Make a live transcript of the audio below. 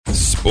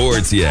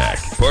Sports Yak,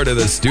 part of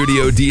the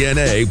Studio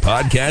DNA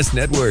podcast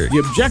network. The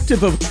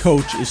objective of a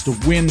coach is to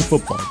win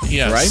football games,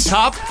 Yes. right?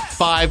 Top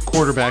 5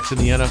 quarterbacks in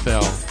the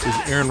NFL. Is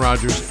Aaron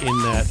Rodgers in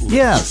that list?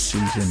 Yes,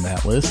 he's in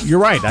that list.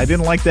 You're right. I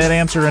didn't like that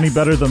answer any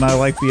better than I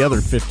like the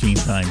other 15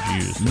 times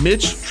used.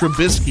 Mitch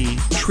Trubisky,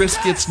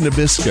 Triscuits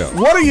Nabisco.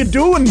 What are you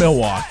doing,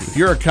 Milwaukee? If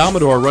you're a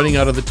Commodore running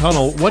out of the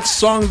tunnel, what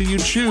song do you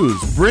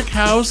choose? Brick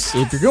House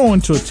If you're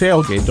going to a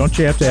tailgate, don't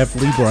you have to have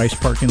Lee Bryce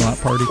parking lot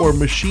party? or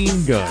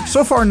Machine Gun?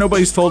 So far,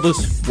 nobody's told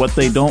us what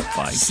they don't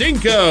like.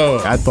 Cinco!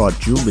 I thought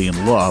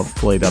Julian Love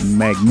played a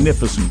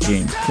magnificent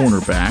game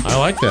cornerback. I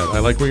like that. I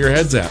like where your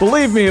head's at.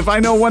 Believe me, if I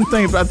know one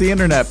thing about the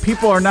internet,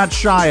 people are not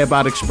shy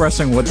about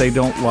expressing what they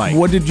don't like.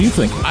 What did you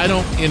think? I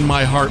don't, in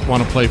my heart,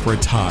 want to play for a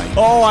tie.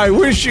 Oh, I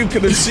wish you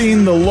could have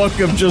seen the look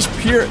of just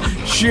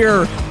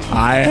sheer,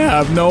 I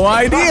have no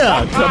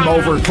idea, come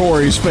over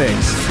Corey's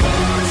face.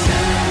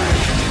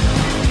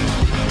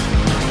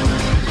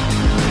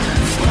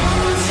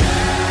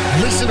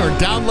 Listen or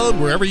download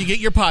wherever you get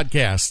your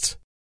podcasts.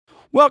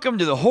 Welcome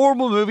to the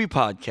Horrible Movie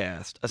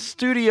Podcast, a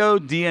Studio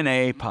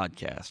DNA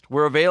podcast.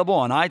 We're available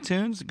on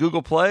iTunes,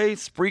 Google Play,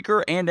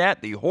 Spreaker, and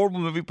at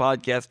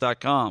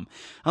thehorriblemoviepodcast.com.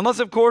 Unless,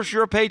 of course,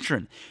 you're a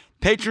patron.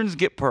 Patrons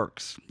get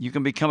perks. You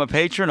can become a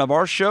patron of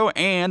our show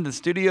and the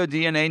Studio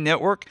DNA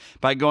network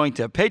by going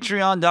to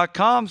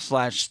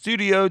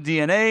patreon.com/Studio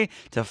DNA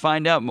to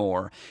find out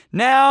more.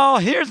 Now,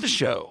 here's the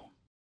show.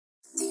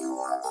 The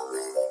Horrible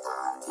Movie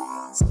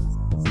Podcast.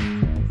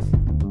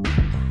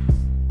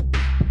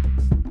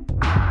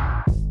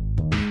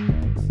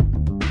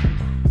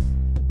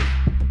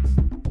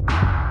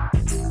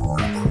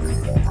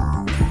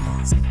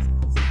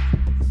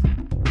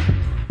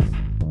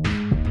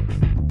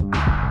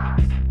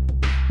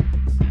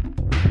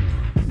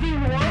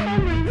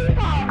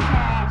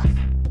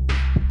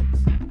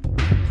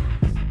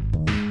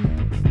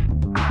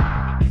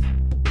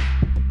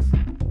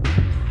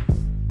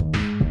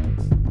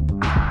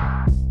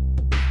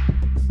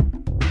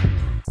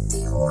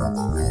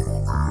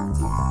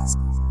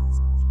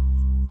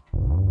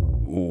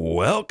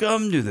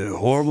 Welcome to the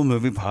Horrible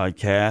Movie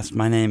Podcast.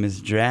 My name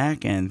is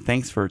Jack, and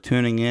thanks for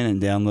tuning in and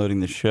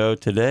downloading the show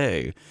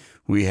today.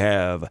 We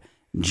have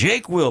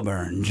Jake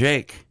Wilburn.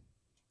 Jake.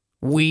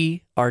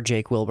 We are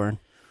Jake Wilburn.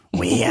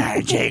 We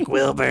are Jake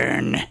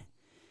Wilburn.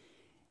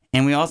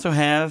 And we also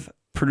have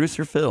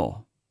producer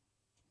Phil.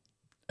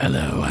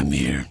 Hello, I'm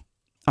here.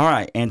 All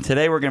right, and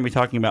today we're going to be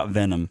talking about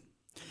Venom.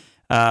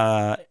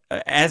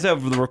 As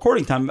of the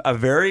recording time, a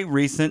very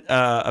recent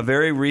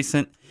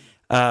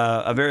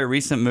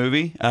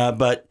movie.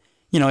 But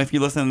you know, if you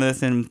listen to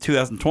this in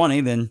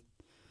 2020, then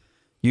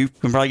you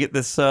can probably get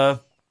this on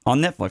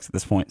Netflix at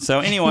this point.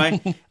 So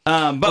anyway,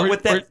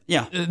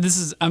 This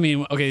is, I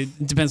mean, okay,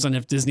 it depends on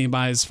if Disney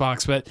buys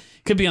Fox, but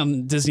it could be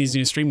on Disney's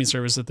new streaming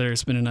service that they're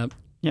spinning up.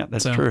 Yeah,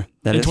 that's true.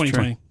 That in is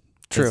 2020.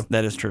 True.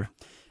 That is true.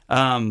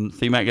 So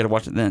you might get to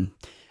watch it then.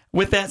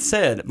 With that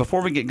said,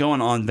 before we get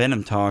going on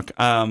Venom talk,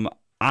 I'm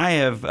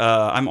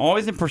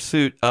always in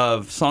pursuit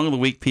of Song of the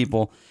Week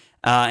people.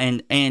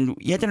 And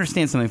you have to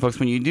understand something, folks.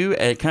 When you do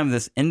a kind of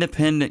this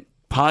independent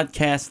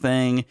podcast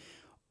thing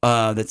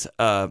that's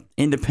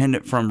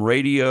independent from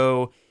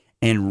radio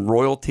and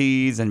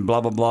royalties and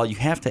blah, blah, blah, you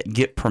have to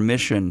get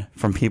permission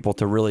from people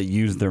to really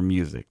use their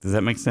music. Does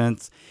that make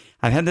sense?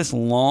 I've had this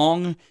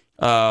long,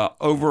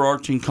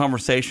 overarching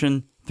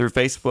conversation through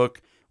Facebook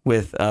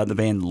with the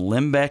band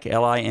Limbeck,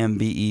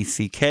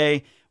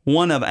 Limbeck.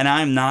 And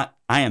I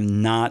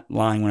am not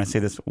lying when I say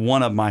this,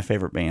 one of my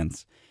favorite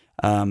bands.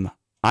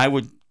 I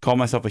would call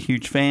myself a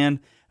huge fan,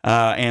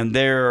 and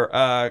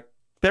they're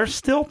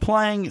still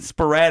playing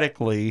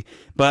sporadically,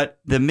 but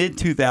the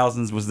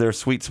mid-2000s was their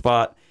sweet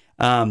spot.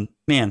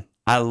 Man,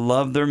 I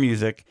love their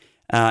music,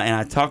 and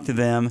I talked to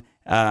them,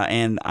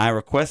 and I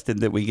requested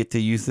that we get to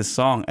use this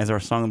song as our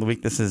song of the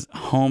week. This is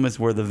Home is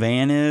Where the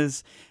Van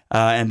Is,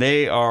 and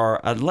they are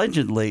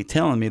allegedly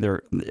telling me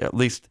they're at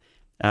least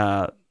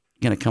going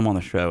to come on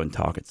the show and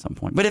talk at some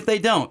point. But if they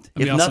don't,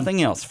 if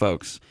nothing else,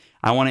 folks,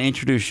 I want to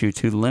introduce you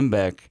to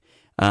Limbeck,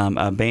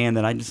 a band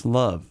that I just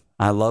love.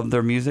 I love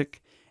their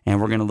music, and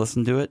we're going to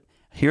listen to it.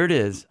 Here it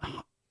is,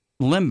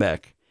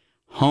 Limbeck,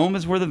 Home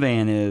is Where the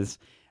Van Is,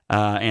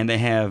 and they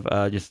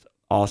have just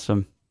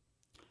awesome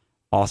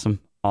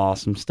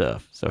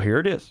stuff. So here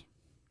it is.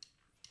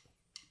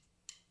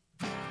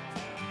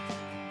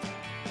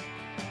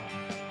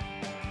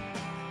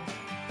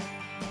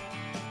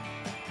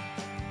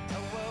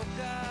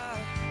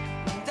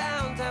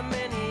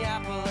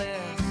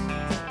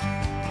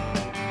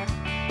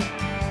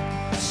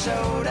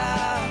 Showed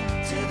up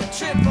to the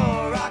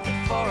triple rocket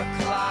 4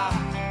 o'clock.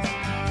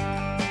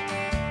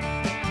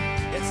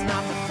 It's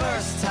not the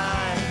first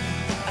time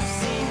I've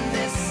seen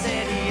this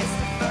city. It's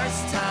the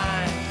first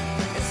time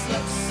it's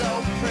looked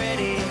so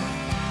pretty.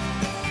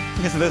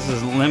 Okay, so this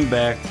is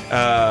Limbeck.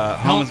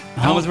 Home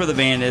is Where the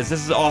Van Is.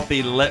 This is off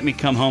the Let Me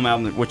Come Home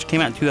album, which came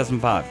out in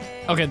 2005.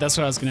 Okay, that's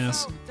what I was going to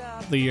ask.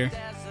 The year.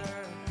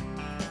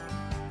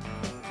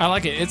 I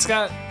like it. It's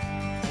got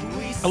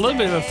a little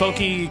bit of a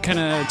folky, kind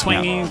of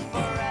twangy.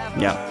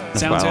 Yeah. That's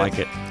Sounds why I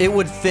good. like it. It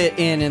would fit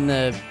in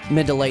the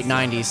mid to late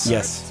 90s.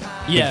 Yes.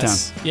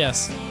 Yes.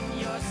 Yes.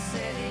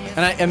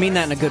 And I mean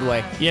that in a good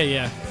way.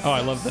 Yeah. Oh,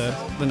 I love the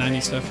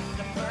 90s stuff.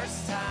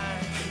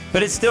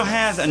 But it still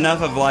has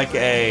enough of like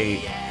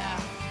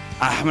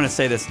I'm going to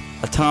say this,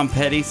 a Tom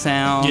Petty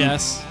sound.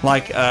 Yes.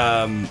 Like,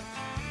 and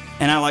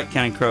I like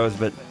Counting Crows,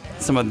 but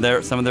some of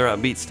their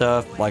upbeat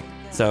stuff, like,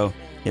 so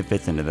it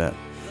fits into that.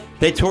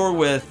 They toured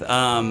with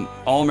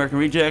All American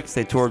Rejects.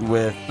 They toured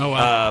with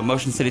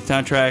Motion City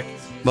Soundtrack.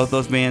 Both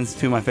those bands,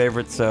 two of my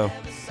favorites. So,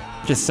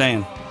 just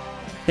saying.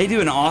 They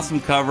do an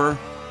awesome cover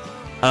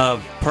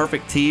of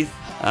Perfect Teeth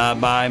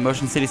by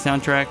Motion City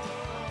Soundtrack.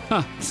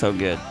 Huh. So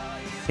good.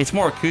 It's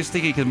more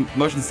acoustic because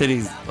Motion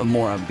City's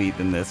more upbeat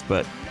than this,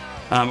 but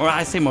or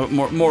I say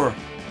more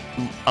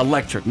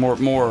electric, more.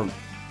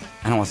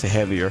 I don't want to say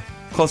heavier,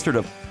 closer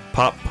to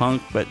pop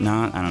punk, but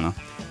not. I don't know.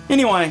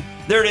 Anyway,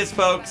 there it is,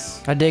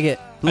 folks. I dig it.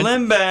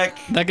 Limbeck.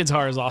 That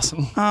guitar is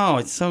awesome. Oh,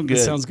 it's so good.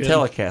 It sounds good.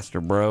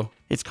 Telecaster, bro.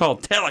 It's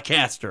called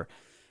Telecaster.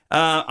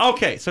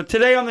 Okay, so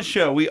today on the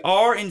show, we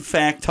are, in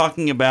fact,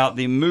 talking about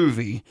the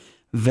movie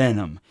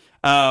Venom.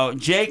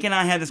 Jake and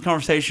I had this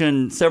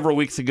conversation several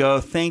weeks ago,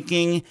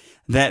 thinking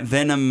that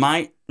Venom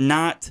might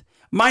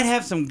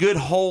have some good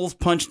holes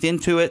punched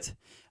into it,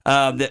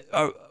 that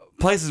are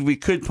places we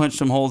could punch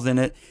some holes in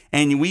it,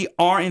 and we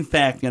are, in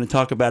fact, going to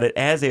talk about it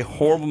as a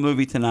horrible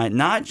movie tonight,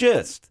 not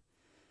just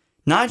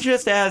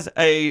as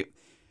a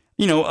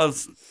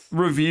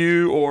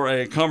review or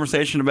a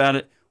conversation about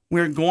it.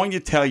 We're going to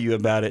tell you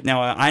about it.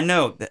 Now, I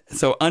know,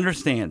 so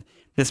understand,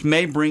 this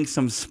may bring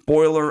some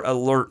spoiler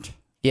alert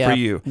for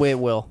you. Yeah, it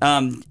will.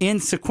 In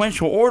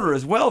sequential order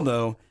as well,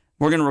 though,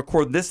 we're going to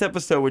record this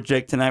episode with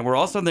Jake tonight. We're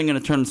also then going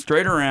to turn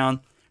straight around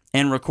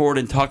and record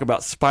and talk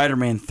about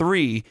Spider-Man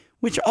 3,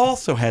 which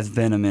also has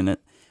Venom in it.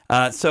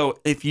 So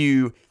if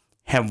you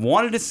have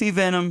wanted to see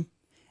Venom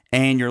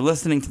and you're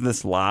listening to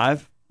this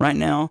live right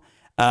now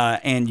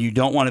and you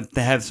don't want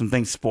to have some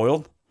things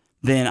spoiled,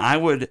 then I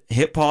would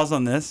hit pause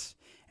on this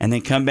and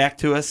then come back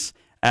to us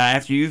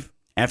after you've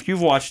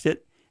watched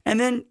it, and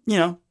then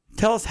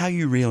tell us how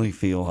you really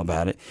feel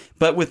about it.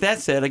 But with that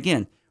said,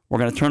 again, we're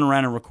going to turn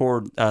around and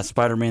record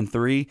Spider-Man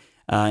 3,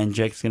 and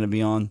Jake's going to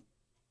be on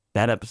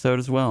that episode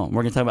as well.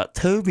 We're going to talk about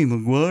Tobey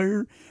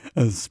Maguire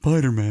as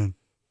Spider-Man.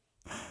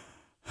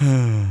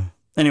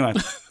 Anyway,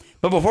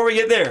 but before we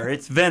get there,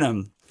 it's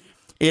Venom.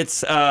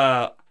 It's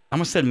I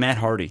almost said Matt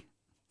Hardy.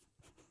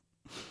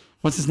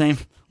 What's his name?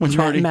 Which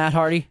Hardy? Matt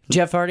Hardy?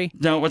 Jeff Hardy?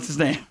 No, what's his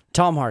name?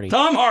 Tom Hardy.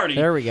 Tom Hardy.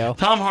 There we go.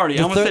 Tom Hardy.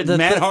 I almost said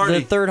Matt Hardy.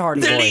 The third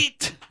Hardy Delete.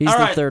 boy. He's All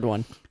the right. third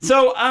one.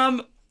 So,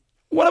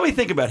 what do we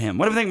think about him?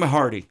 What do we think about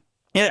Hardy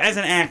as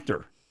an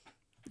actor?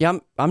 Yeah,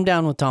 I'm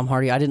down with Tom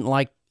Hardy. I didn't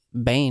like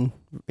Bane,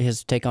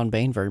 his take on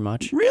Bane very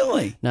much.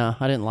 Really? No,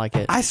 I didn't like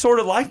it. I sort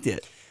of liked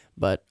it.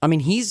 But, I mean,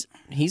 he's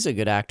a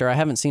good actor. I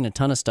haven't seen a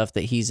ton of stuff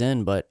that he's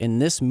in, but in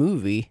this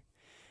movie,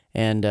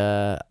 and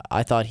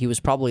I thought he was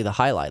probably the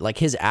highlight. Like,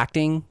 his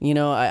acting,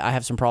 I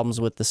have some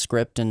problems with the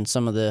script and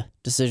some of the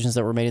decisions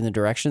that were made in the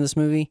direction of this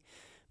movie,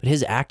 but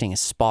his acting is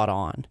spot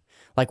on.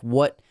 Like,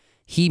 what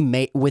he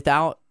made,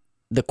 without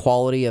the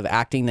quality of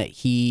acting that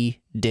he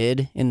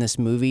did in this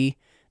movie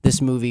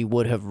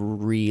would have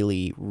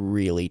really,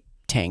 really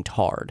tanked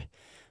hard.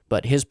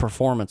 But his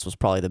performance was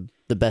probably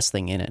the best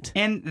thing in it.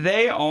 And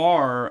they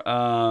are,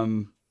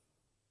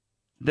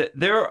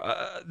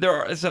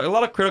 there is a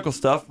lot of critical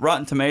stuff.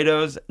 Rotten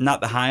Tomatoes,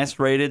 not the highest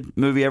rated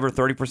movie ever.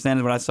 30%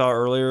 is what I saw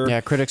earlier.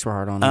 Yeah, critics were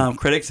hard on it.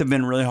 Critics have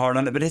been really hard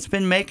on it, but it's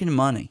been making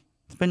money.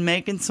 It's been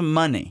making some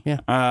money.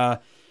 Yeah.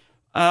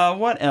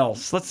 What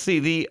else? Let's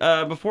see.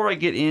 Before I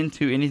get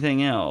into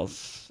anything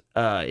else,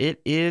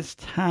 it is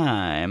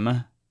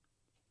time.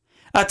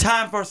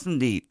 Time for some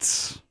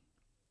deets.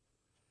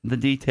 The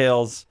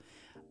details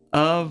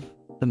of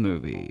the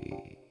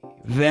movie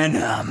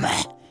Venom.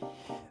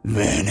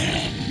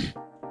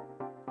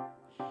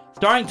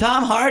 Starring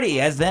Tom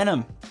Hardy as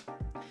Venom.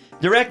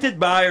 Directed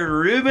by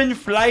Ruben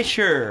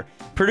Fleischer.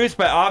 Produced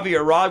by Avi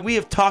Arad. We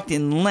have talked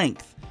in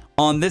length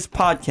on this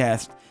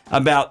podcast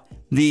about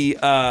the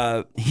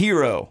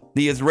hero,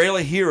 the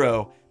Israeli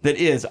hero that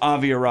is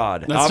Avi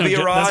Arad. Avi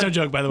Arad, that's no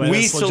joke, by the way.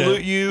 We That's legit.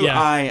 salute you.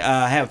 Yeah. I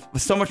have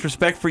so much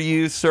respect for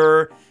you,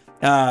 sir.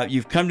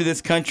 You've come to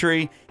this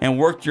country and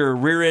worked your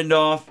rear end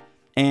off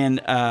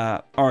and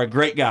are a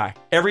great guy.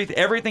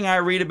 Everything I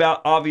read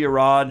about Avi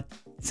Arad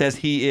says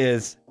he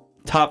is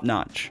top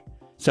notch.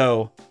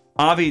 So,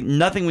 Avi,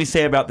 nothing we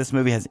say about this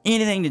movie has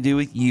anything to do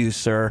with you,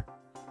 sir,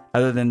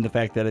 other than the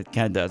fact that it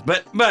kind of does.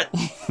 But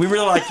we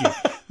really like you.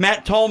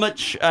 Matt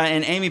Tolmich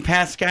and Amy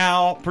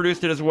Pascal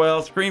produced it as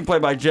well.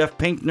 Screenplay by Jeff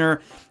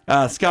Pinkner,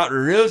 Scott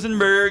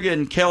Rosenberg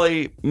and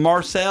Kelly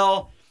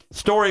Marcel.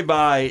 Story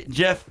by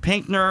Jeff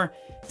Pinkner,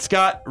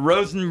 Scott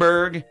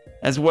Rosenberg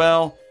as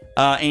well,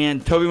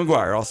 and Tobey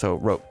Maguire also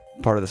wrote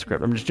part of the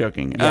script. I'm just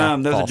joking. Yeah,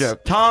 that was false. a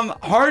joke. Tom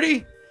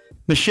Hardy,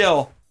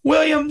 Michelle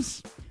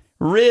Williams,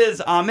 Riz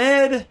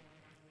Ahmed,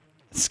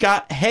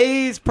 Scott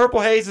Hayes,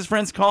 Purple Hayes, his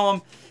friends call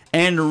him,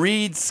 and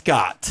Reed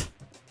Scott.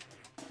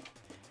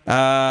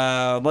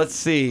 Let's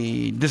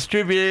see.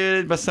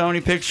 Distributed by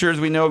Sony Pictures.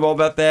 We know all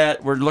about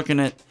that. We're looking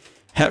at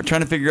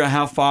trying to figure out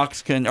how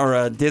Fox can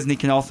or Disney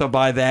can also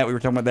buy that. We were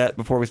talking about that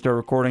before we started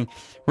recording.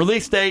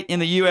 Release date in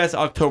the U.S.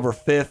 October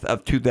 5th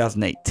of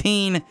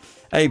 2018.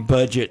 A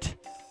budget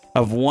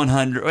of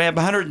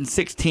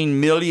 $116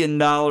 million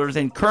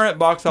and current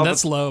box office.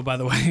 That's low, by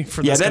the way,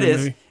 for this that kind of is.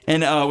 movie.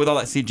 And with all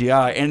that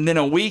CGI. And then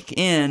a week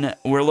in,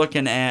 we're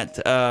looking at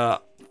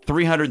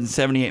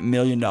 $378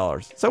 million.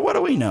 So what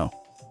do we know?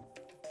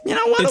 You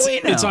know, what do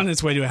we know? It's on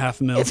its way to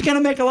 $500,000. It's going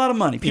to make a lot of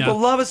money. People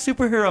love a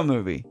superhero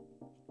movie.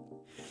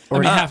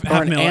 Or, half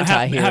an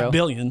anti-hero. $500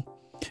 million.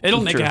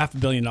 It'll make True.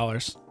 $500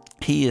 million.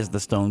 He is the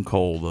Stone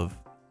Cold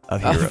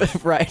of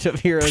heroes. Right,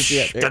 of heroes.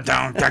 Yeah. Dun,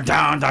 dun,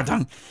 dun, dun,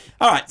 dun.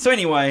 All right. So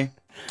anyway,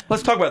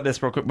 let's talk about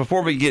this real quick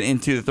before we get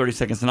into the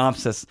 30-second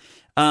synopsis.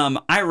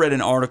 I read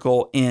an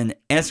article in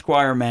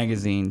Esquire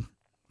magazine.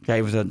 Okay,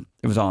 it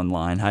was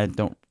online. I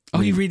don't.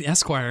 You read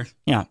Esquire?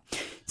 Yeah.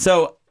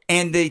 So,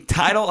 and the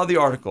title of the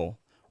article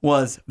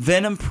was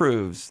 "Venom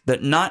proves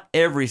that not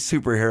every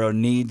superhero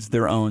needs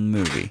their own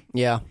movie."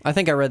 Yeah, I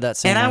think I read that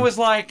same And I one. was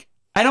like,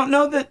 I don't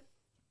know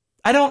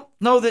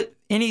that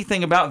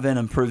anything about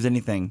Venom proves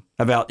anything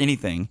about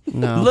anything.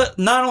 No.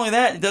 Not only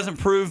that, it doesn't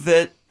prove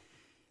that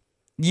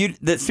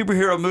that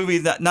superhero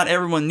movies, that not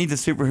everyone needs a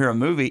superhero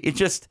movie. It's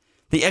just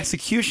the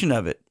execution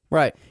of it.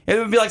 Right. It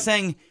would be like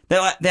saying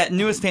that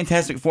newest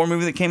Fantastic Four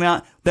movie that came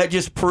out, that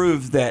just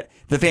proves that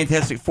the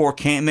Fantastic Four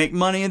can't make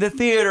money in the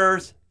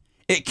theaters.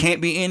 It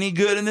can't be any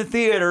good in the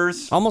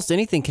theaters. Almost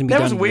anything can be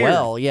That was done weird.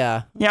 well,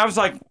 yeah. Yeah, I was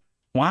like,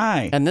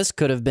 why? And this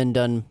could have been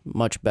done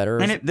much better.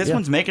 And this yeah.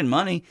 one's making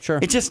money. Sure.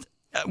 It just,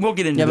 we'll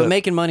get into Yeah, but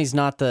making money's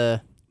not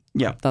the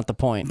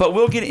point. But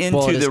we'll get into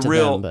Well, it is the to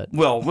real, them,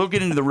 but- we'll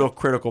get into the real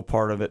critical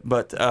part of it.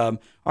 But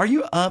are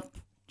you up,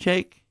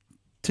 Jake,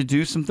 to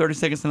do some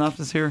 30-second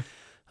synopsis here?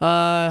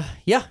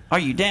 Yeah. Are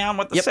you down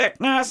with the Yep.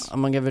 sickness?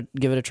 I'm gonna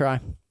give it a try.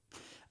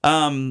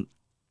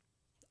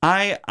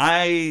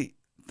 I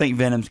think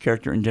Venom's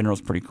character in general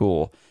is pretty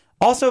cool.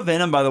 Also,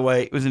 Venom, by the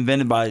way, was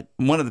invented by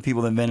one of the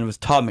people that invented it was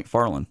Todd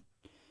McFarlane,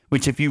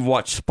 which if you've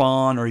watched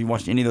Spawn or you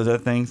watched any of those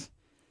other things,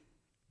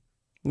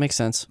 Makes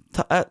sense.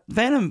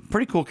 Venom,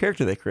 pretty cool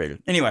character they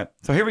created. Anyway,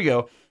 so here we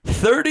go.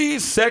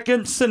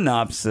 30-second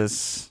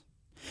synopsis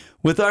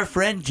with our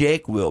friend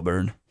Jake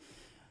Wilburn.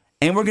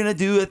 And we're going to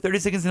do a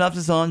 30-second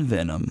synopsis on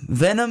Venom.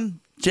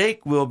 Venom,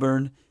 Jake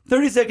Wilburn,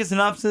 30-second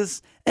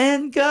synopsis,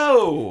 and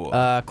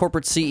go!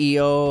 Corporate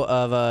CEO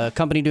of a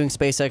company doing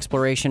space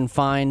exploration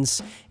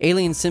finds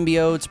alien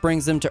symbiotes,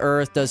 brings them to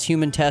Earth, does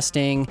human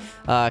testing,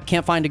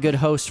 can't find a good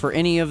host for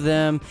any of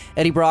them.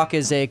 Eddie Brock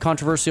is a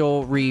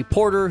controversial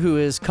reporter who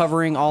is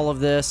covering all of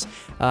this.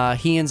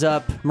 He ends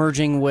up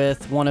merging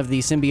with one of the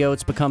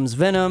symbiotes, becomes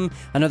Venom.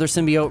 Another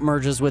symbiote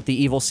merges with the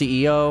evil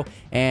CEO,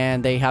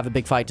 and they have a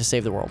big fight to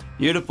save the world.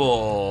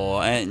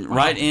 Beautiful. And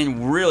right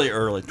in really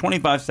early,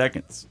 25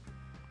 seconds.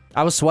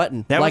 I was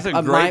sweating. That was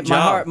a great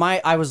job. My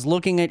heart, I was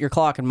looking at your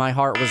clock, and my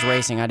heart was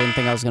racing. I didn't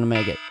think I was going to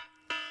make it.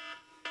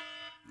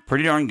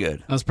 Pretty darn good.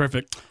 That was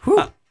perfect.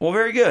 Well,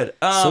 very good.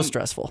 So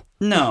stressful.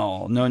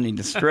 No need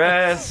to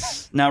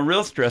stress. Now,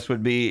 real stress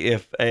would be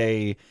if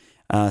a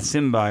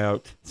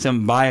symbiote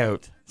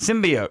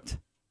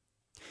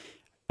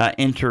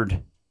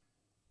entered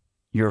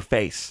your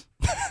face.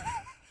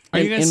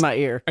 In my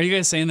ear. Are you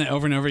guys saying that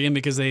over and over again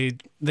because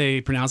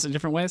they pronounce it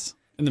different ways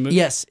in the movie?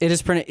 Yes, it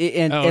is printed.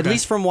 And Oh, okay. at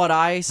least from what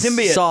I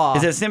Symbiote. saw,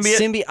 Is it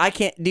symbiote? I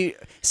can't do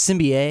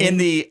symbiote. In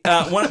the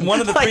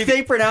one of the Like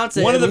they pronounce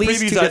it one of at the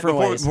least previews two different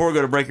before, ways. before we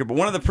go to break here, but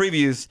one of the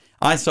previews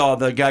I saw,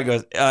 the guy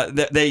goes,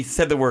 they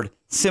said the word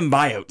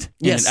symbiote.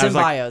 Yes, And I was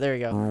like, symbiote. There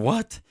you go.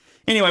 what?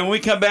 Anyway, when we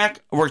come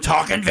back, we're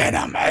talking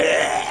Venom.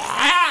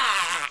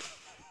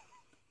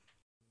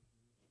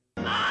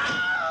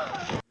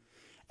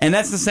 And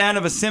that's the sound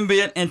of a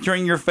symbiote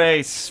entering your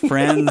face,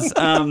 friends,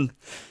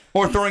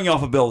 or throwing you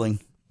off a building.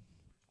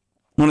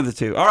 One of the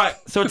two. All right.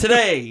 So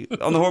today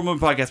on the Horror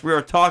Movie Podcast, we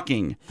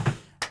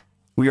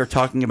are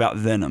talking about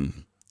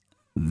Venom.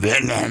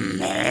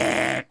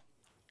 Venom.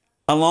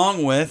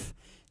 Along with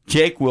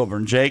Jake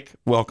Wilburn. Jake,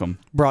 welcome.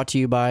 Brought to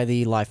you by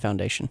the Life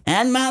Foundation.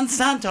 And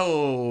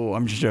Monsanto.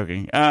 I'm just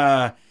joking.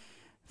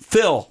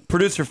 Phil,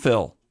 producer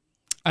Phil.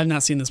 I've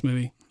not seen this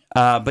movie.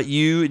 But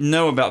you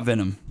know about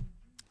Venom.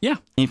 Yeah.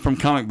 From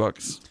comic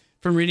books.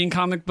 From reading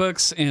comic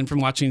books and from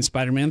watching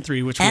Spider-Man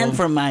 3, which we'll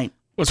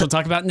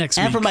talk about next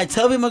week. And from my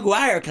Tobey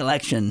Maguire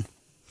collection.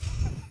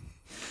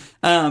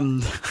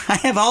 I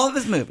have all of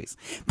his movies.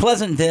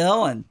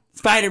 Pleasantville and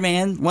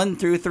Spider-Man 1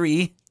 through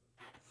 3.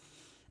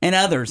 And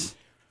others.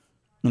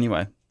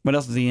 Anyway, what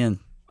else is he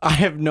in? I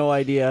have no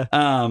idea.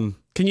 Can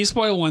you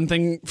spoil one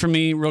thing for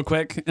me real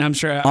quick? And I'm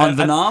sure On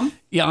Venom?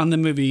 Yeah, on the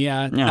movie,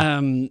 yeah. Yeah.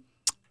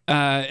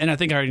 And I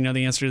think I already know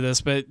the answer to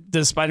this, but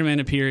does Spider-Man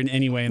appear in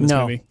any way in this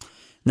No. movie?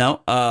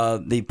 No,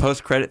 the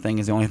post-credit thing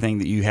is the only thing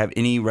that you have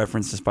any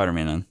reference to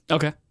Spider-Man in.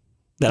 Okay.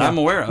 That I'm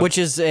aware of. Which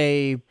is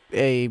a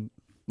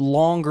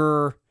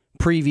longer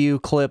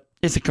preview clip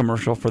It's a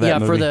commercial for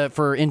that movie.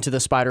 for Into the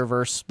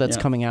Spider-Verse that's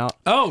coming out.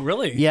 Oh,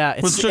 really? Yeah,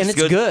 it's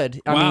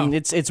good. I Wow. mean,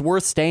 it's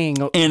worth staying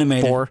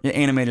animated. for. Yeah,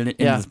 animated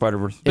Into the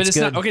Spider-Verse. But it's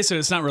good. not okay. So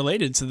it's not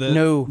related to the.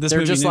 No, this they're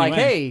movie just in any like,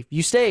 way. hey,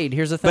 you stayed.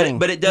 Here's the thing.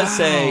 But it does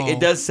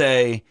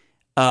say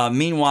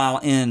meanwhile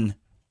in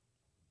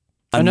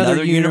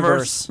Another universe,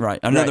 universe. right?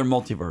 Another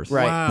multiverse,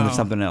 Right. Wow. And there's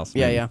something else.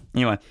 Yeah, maybe. yeah.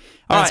 Anyway, That's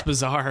all right.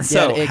 bizarre.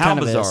 So Yeah, it how kind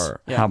of is.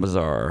 bizarre? Yeah. How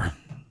bizarre?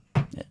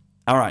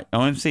 All right,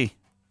 OMC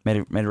made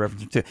a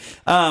reference to.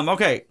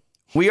 Okay,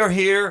 we are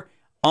here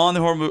on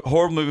the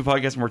horror movie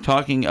podcast, and we're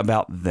talking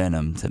about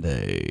Venom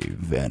today.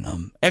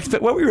 Venom.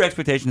 What were your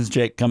expectations,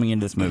 Jake, coming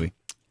into this movie?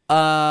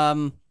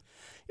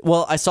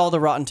 Well, I saw the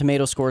Rotten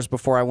Tomato scores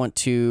before I went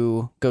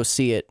to go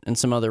see it and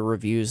some other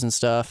reviews and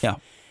stuff. Yeah.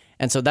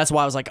 And so that's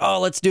why I was like, oh,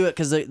 let's do it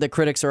because the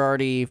critics are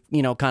already,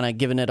 kind of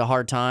giving it a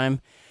hard time.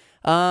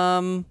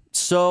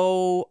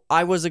 So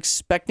I was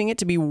expecting it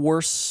to be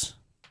worse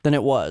than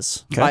it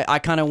was. Okay. I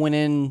kind of went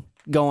in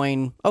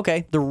going,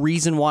 okay, the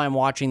reason why I'm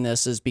watching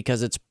this is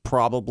because it's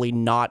probably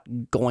not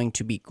going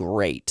to be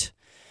great.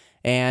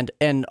 And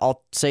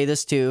I'll say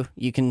this too,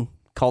 you can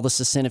call this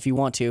a sin if you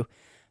want to.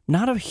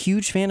 Not a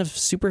huge fan of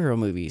superhero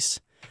movies.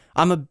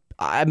 I'm a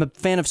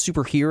fan of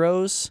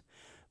superheroes,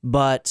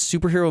 but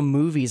superhero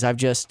movies I've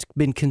just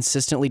been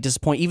consistently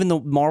disappointed. Even the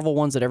Marvel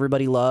ones that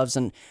everybody loves,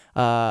 and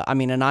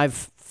and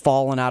I've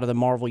fallen out of the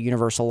Marvel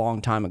universe a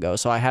long time ago,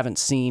 so I haven't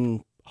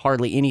seen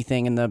hardly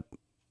anything in the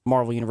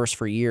Marvel universe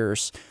for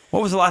years.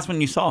 What was the last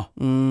one you saw?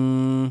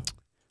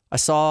 I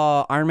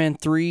saw Iron Man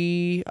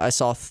 3, I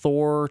saw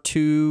Thor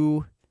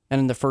 2, and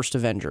then the first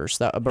Avengers.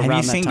 Have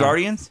you seen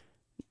Guardians?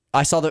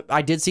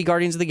 I did see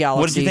Guardians of the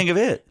Galaxy. What did you think of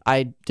it?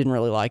 I didn't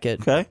really like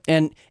it. Okay.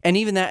 And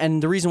even that,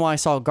 and the reason why I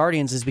saw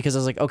Guardians is because I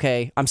was like,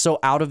 okay, I'm so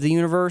out of the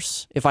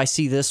universe. If I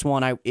see this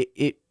one,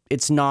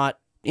 it's not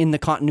in the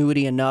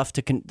continuity enough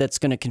that's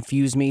going to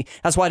confuse me.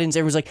 That's why I didn't say,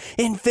 everyone's like,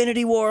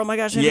 Infinity War, oh my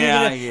gosh. Infinity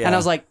War. Yeah. And I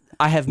was like,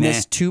 I have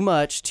missed too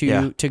much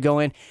to go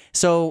in.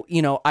 So,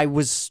 I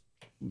was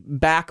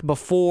back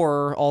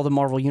before all the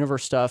Marvel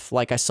Universe stuff.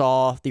 Like I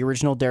saw the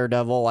original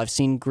Daredevil, I've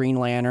seen Green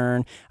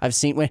Lantern,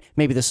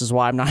 maybe this is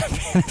why I'm not a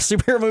fan of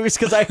superhero movies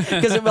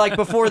because like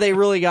before they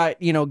really got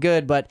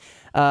good. But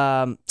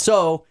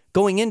so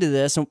going into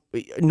this,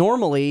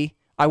 normally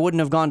I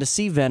wouldn't have gone to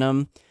see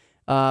Venom,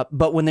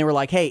 but when they were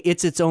like, hey,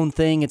 it's its own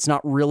thing, it's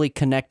not really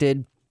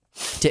connected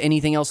to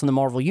anything else in the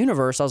Marvel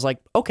Universe, I was like,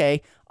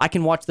 okay, I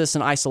can watch this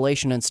in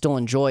isolation and still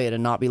enjoy it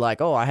and not be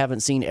like, oh, I haven't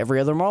seen every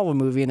other Marvel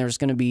movie and there's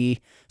going to be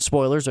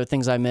spoilers or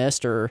things I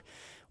missed or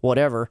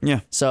whatever.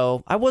 Yeah.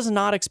 So I was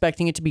not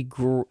expecting it to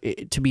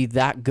be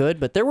that good,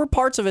 but there were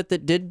parts of it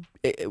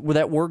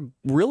that were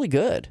really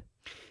good.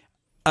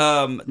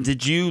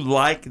 Did you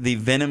like the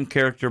Venom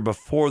character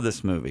before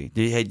this movie?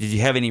 Did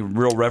you have any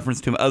real reference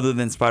to him other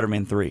than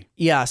Spider-Man 3?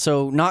 Yeah,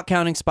 so not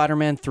counting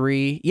Spider-Man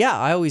 3, yeah,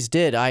 I always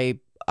did. I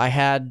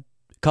had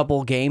a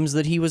couple games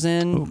that he was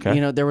in.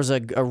 Okay. There was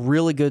a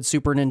really good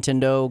Super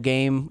Nintendo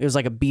game. It was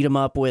like a beat 'em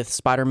up with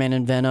Spider-Man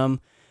and Venom.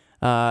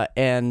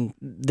 And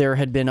there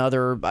had been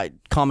other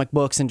comic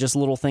books and just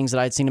little things that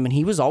I'd seen him. And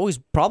he was always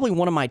probably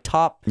one of my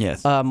top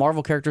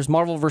Marvel characters.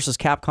 Marvel versus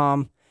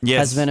Capcom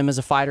has Venom as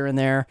a fighter in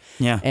there.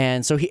 Yeah.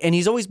 And so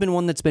he's always been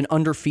one that's been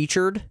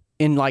underfeatured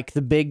in like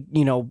the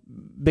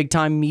big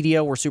time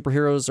media where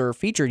superheroes are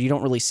featured. You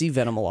don't really see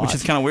Venom a lot. Which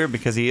is kind of weird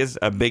because he is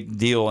a big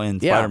deal in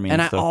Spider-Man.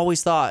 And I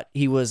always thought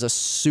he was a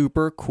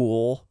super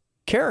cool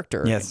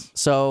character. Yes.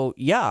 So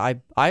yeah,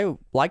 I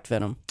liked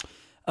Venom.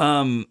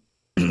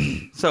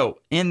 So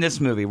in this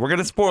movie, we're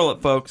gonna spoil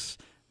it, folks.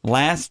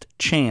 Last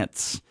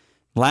chance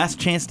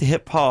to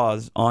hit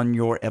pause on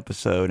your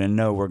episode, and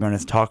no, we're gonna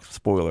talk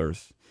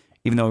spoilers,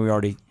 even though we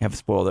already have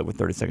spoiled it with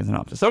 30 seconds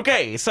synopsis.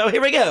 Okay, so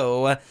here we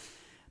go.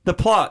 The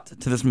plot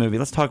to this movie.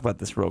 Let's talk about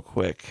this real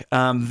quick.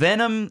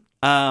 Venom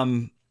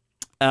is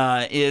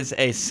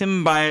a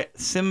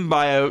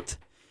symbiote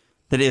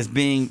that is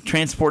being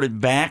transported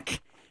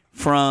back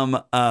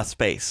from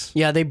space.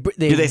 Yeah, do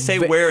they say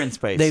where in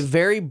space? They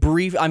very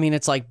brief. I mean,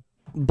 it's like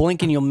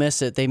blink and you'll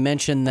miss it. They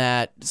mention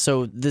that.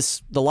 So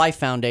the Life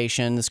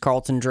Foundation, this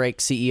Carlton Drake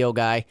CEO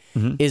guy,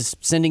 is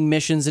sending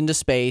missions into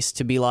space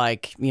to be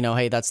like,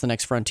 hey, that's the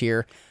next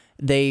frontier.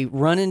 They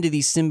run into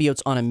these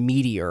symbiotes on a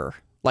meteor,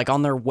 like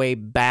on their way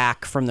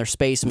back from their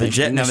space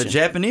mission. Now the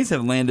Japanese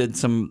have landed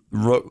some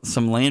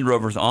Land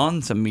Rovers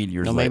on some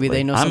meteors. No, maybe lately.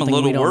 they know I'm something a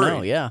little we don't worried.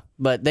 know. Yeah,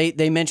 but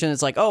they mention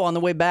it's like, oh, on the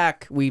way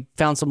back we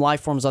found some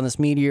life forms on this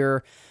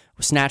meteor,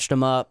 snatched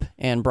them up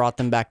and brought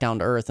them back down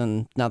to Earth,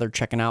 and now they're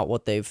checking out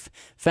what they've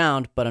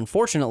found. But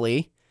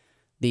unfortunately,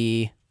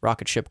 the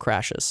rocket ship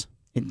crashes.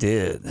 It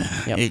did.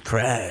 Yep. It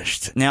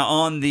crashed.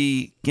 Now in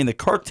the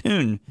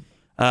cartoon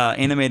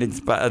animated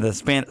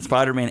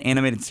Spider-Man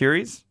animated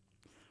series.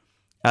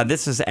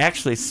 This is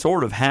actually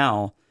sort of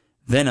how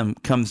Venom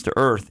comes to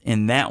Earth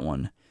in that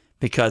one,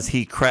 because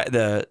he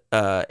not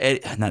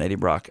Eddie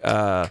Brock,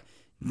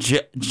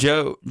 Jonah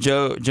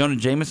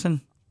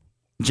Jameson,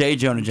 J.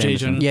 Jonah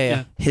Jameson.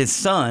 Yeah. His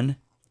son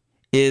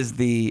is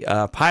the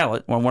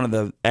pilot or one of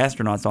the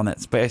astronauts on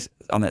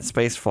that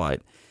space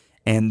flight,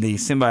 and the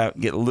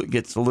symbiote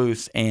gets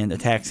loose and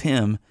attacks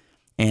him,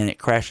 and it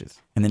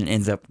crashes, and then it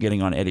ends up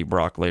getting on Eddie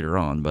Brock later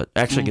on, but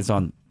actually gets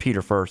on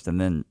Peter first, and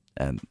then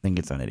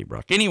gets on Eddie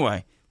Brock.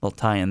 Anyway, little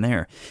tie in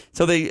there.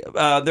 So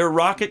their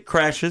rocket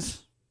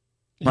crashes,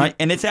 right?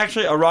 And it's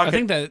actually a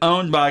rocket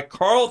owned by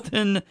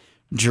Carlton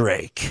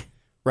Drake.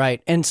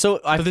 Right. And so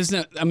but there's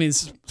no, I mean,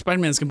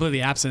 Spider-Man's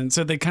completely absent.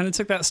 So they kind of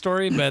took that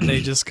story, but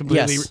they just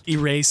completely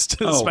erased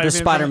Spider-Man. The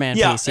Spider-Man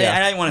piece. Yeah.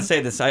 And I didn't want to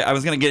say this. I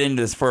was going to get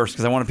into this first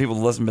because I wanted people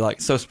to listen and be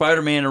like, so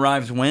Spider-Man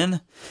arrives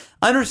when?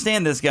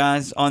 Understand this,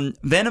 guys, on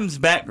Venom's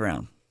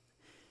background.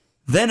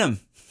 Venom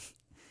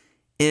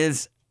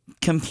is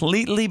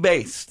completely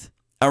based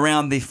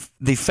around the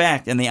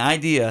fact and the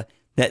idea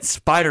that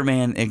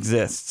Spider-Man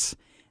exists.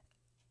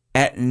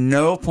 At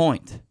no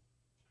point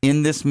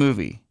in this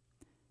movie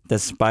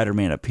does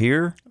Spider-Man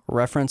appear?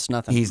 Reference,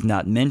 nothing. He's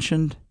not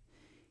mentioned.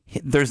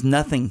 There's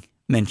nothing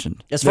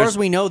mentioned. As far as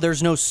we know,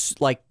 there's no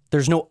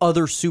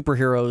other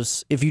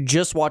superheroes. If you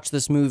just watch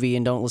this movie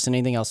and don't listen to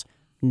anything else,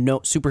 no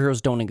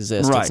superheroes don't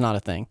exist. Right. It's not a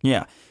thing.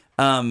 Yeah.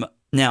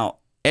 Now,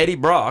 Eddie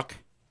Brock,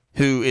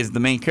 who is the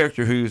main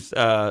character who's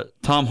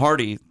Tom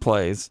Hardy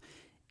plays,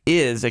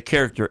 is a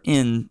character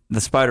in the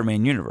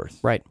Spider-Man universe.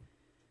 Right.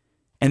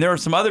 And there are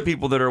some other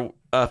people that are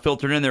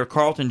filtered in there.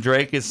 Carlton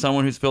Drake is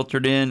someone who's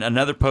filtered in.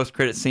 Another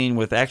post-credit scene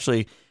with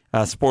actually,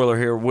 spoiler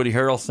here, Woody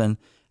Harrelson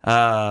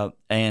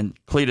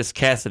and Cletus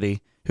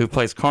Cassidy, who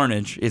plays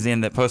Carnage, is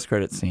in that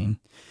post-credit scene.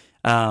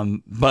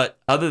 But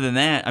other than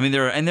that, I mean,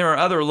 there are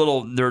other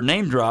there are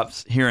name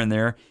drops here and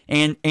there.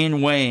 And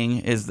Anne Wang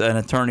is an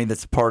attorney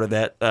that's part of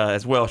that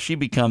as well. She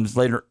becomes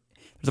later.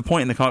 There's a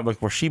point in the comic book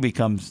where she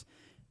becomes.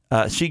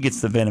 She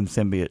gets the Venom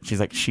symbiote. She's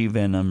like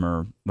She-Venom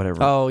or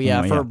whatever. Oh,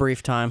 yeah, for a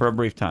brief time. For a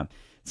brief time.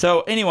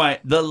 So, anyway,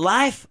 the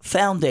Life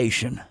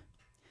Foundation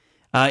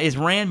is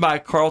ran by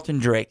Carlton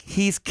Drake.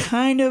 He's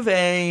kind of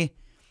hear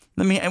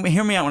me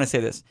out when I say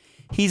this.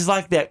 He's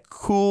like that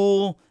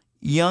cool,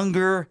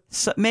 younger,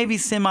 maybe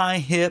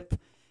semi-hip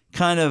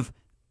kind of,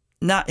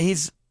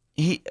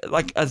 he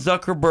like a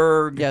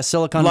Zuckerberg. Yeah,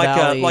 Silicon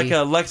Valley. Like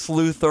a Lex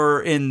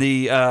Luthor in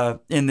the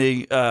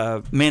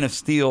Man of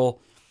Steel.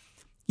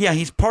 Yeah,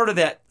 he's part of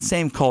that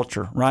same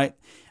culture, right?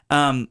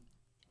 And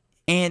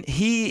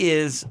he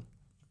has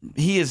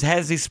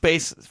these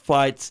space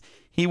flights.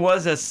 He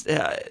was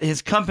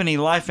his company,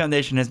 Life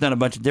Foundation, has done a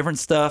bunch of different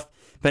stuff,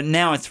 but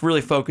now it's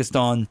really focused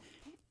on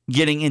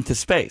getting into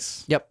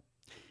space. Yep.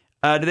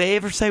 Did they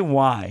ever say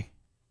why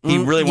he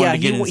really wanted to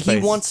get into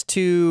space? He wants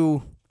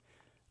to,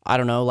 I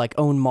don't know, like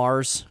own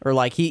Mars, or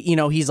like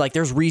he's like,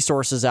 there's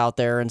resources out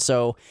there, and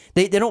so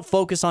they don't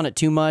focus on it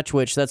too much.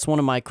 Which that's one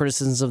of my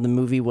criticisms of the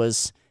movie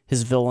was.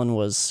 His villain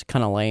was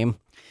kind of lame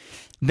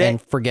and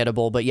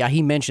forgettable. But yeah,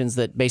 he mentions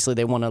that basically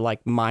they want to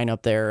like mine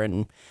up there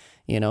and,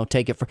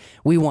 take it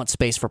we want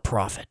space for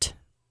profit.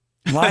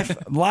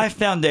 Life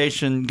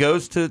Foundation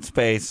goes to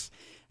space,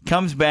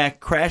 comes back,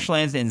 crash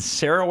lands in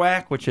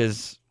Sarawak, which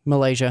is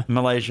Malaysia.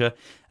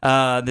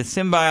 The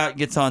symbiote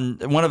gets on,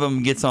 one of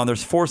them gets on,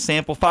 there's 5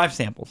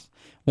 samples.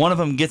 One of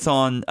them gets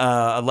on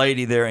a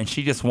lady there, and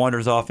she just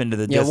wanders off into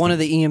the distance. Yeah, one of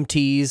the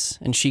EMTs,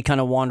 and she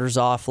kind of wanders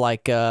off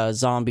like a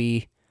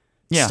zombie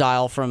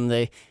style from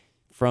the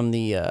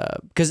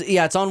because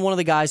it's on one of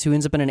the guys who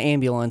ends up in an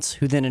ambulance,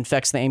 who then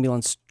infects the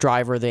ambulance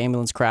driver. The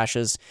ambulance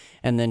crashes,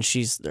 and then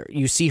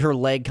you see her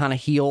leg kind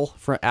of heal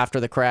after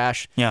the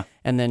crash. Yeah,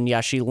 and then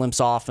she limps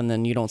off, and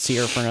then you don't see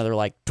her for another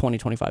like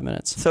 20-25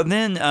 minutes. So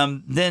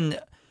then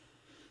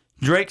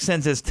Drake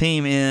sends his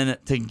team in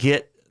to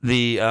get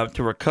to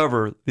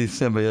recover these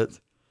symbiotes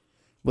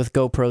with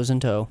GoPros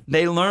in tow.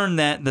 They learn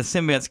that the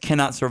symbiotes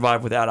cannot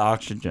survive without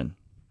oxygen.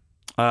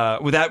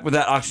 Without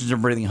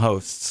oxygen breathing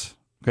hosts.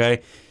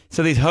 Okay,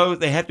 so these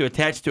hosts, they have to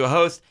attach to a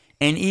host,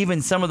 and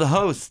even some of the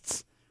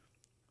hosts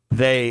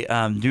they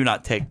do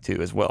not take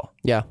to as well.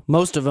 Yeah,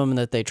 most of them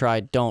that they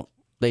tried don't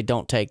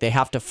take. They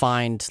have to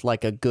find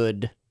like a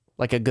good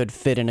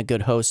fit and a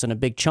good host, and a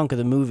big chunk of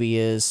the movie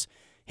is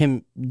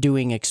him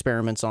doing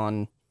experiments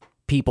on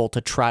people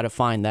to try to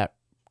find that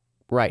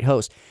right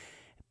host.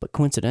 But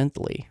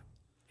coincidentally,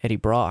 Eddie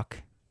Brock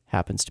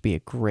happens to be a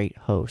great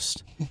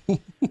host.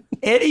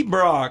 Eddie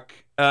Brock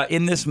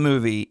in this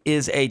movie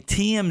is a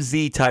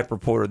TMZ type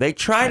reporter. They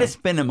try to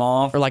spin him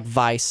off, or like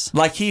Vice,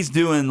 like he's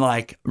doing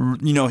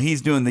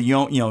he's doing the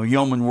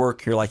yeoman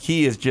work here. Like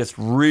he is just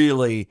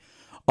really,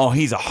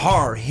 he's a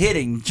hard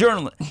hitting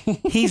journalist.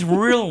 He's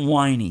real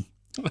whiny,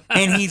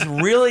 and he's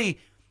really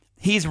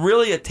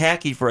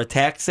attacky for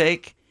attack's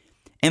sake.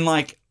 And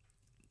like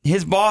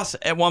his boss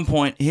at one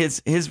point,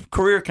 his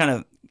career kind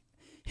of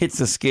hits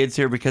the skids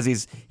here because he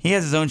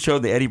has his own show,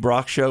 the Eddie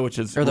Brock Show, which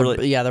is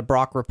the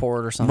Brock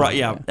Report or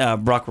something.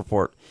 Right, Brock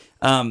Report.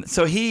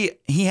 So he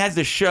has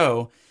this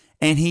show,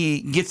 and he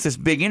gets this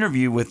big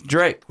interview with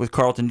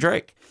Carlton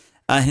Drake,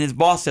 and his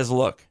boss says,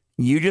 "Look,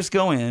 you just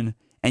go in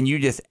and you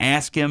just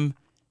ask him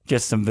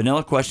just some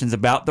vanilla questions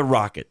about the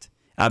rocket,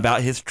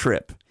 about his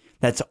trip.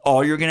 That's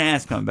all you're going to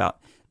ask him about.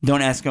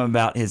 Don't ask him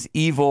about his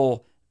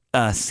evil,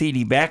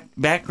 seedy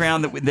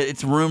background that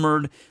it's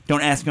rumored.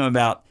 Don't ask him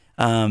about."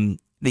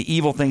 the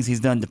evil things he's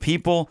done to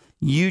people.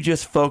 You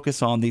just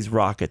focus on these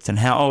rockets and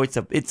how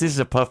this is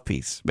a puff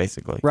piece,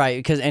 basically.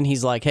 Right, and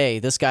he's like, hey,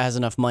 this guy has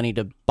enough money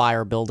to buy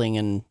our building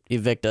and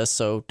evict us,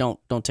 so don't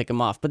take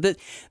him off. But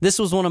this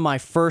was one of my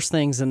first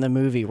things in the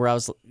movie where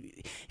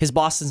his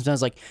boss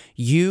was like,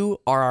 you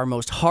are our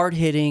most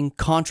hard-hitting,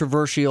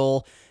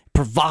 controversial,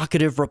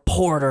 provocative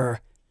reporter.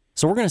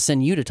 So we're going to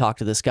send you to talk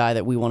to this guy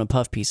that we want a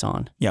puff piece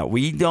on. Yeah,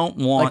 we don't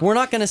want. Like we're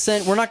not going to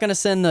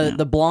send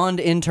the blonde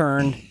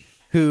intern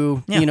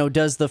who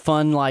does the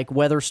fun like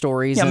weather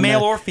stories. Yeah,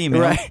 male or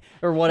female, right,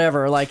 or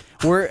whatever. Like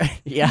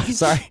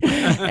sorry,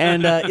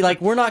 and like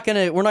we're not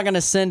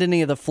gonna send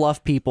any of the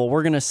fluff people.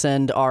 We're gonna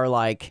send our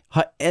like,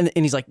 and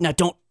he's like, no,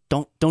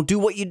 don't do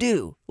what you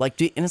do.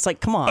 Like, and it's like,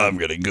 come on. I'm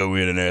gonna go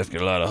in and ask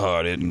a lot of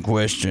hard-hitting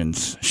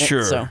questions.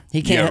 Sure, so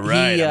he can't. Yeah,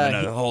 right. I'm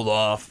gonna hold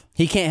off.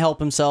 He can't help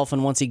himself,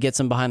 and once he gets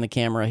him behind the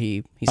camera,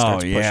 he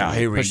starts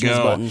pushing his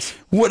buttons.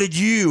 What did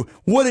you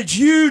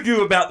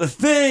do about the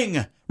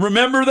thing?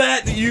 Remember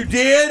that you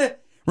did?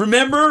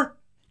 Remember?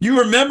 You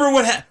remember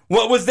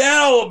what was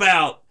that all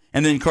about?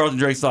 And then Carlton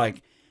Drake's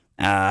like,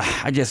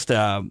 I just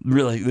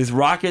really, these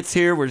rockets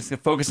here, we're just going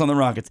to focus on the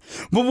rockets.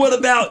 But what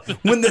about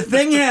when the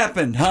thing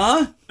happened,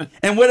 huh?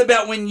 And what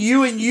about when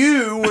you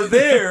were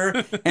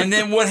there, and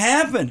then what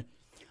happened?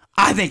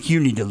 I think you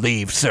need to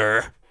leave,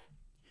 sir.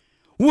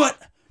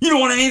 What? You don't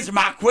want to answer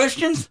my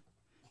questions?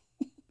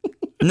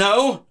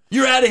 No?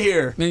 You're out of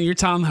here. Man, your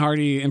Tom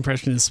Hardy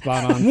impression is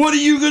spot on. What are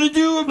you going to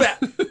do about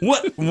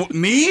what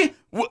me?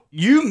 What,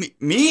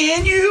 me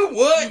and you?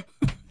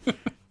 What?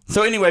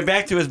 So anyway,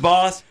 back to his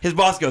boss. His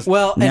boss goes,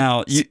 well,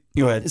 now you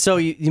go ahead. So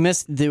you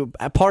missed the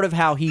part of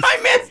how he... I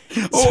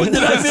missed... Oh, did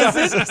I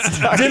miss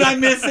it? Did I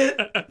miss it?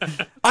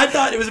 I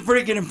thought it was a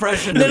pretty good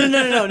impression.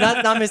 No,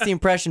 not miss the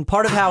impression.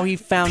 Part of how he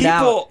found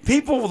out...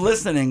 People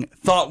listening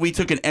thought we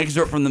took an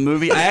excerpt from the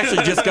movie. I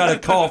actually just got a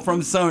call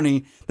from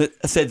Sony that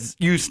said,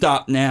 you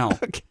stop now.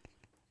 Okay.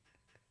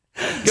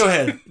 Go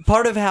ahead.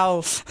 Part of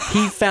how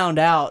he found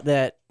out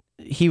that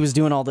he was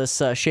doing all this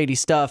shady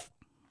stuff,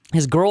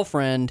 his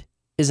girlfriend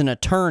is an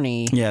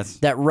attorney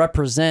that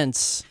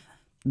represents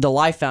the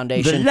Life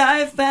Foundation. The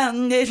Life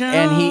Foundation.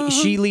 And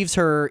she leaves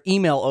her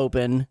email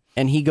open,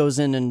 and he goes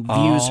in and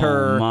views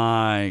her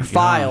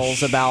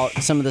files about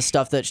some of the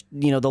stuff that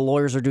the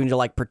lawyers are doing to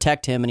like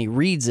protect him, and he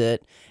reads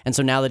it. And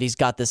so now that he's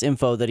got this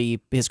info that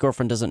his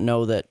girlfriend doesn't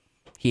know that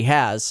he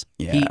has,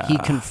 he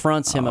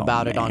confronts him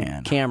about it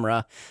on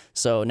camera.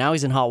 So now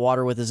he's in hot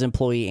water with his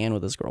employee and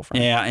with his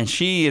girlfriend. Yeah, and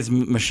she is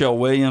Michelle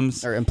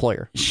Williams, or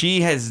employer.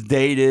 She has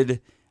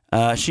dated.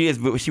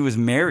 She was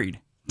married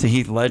to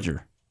Heath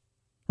Ledger,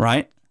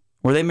 right?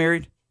 Were they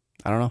married?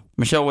 I don't know.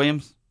 Michelle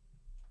Williams?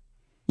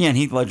 Yeah, and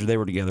Heath Ledger, they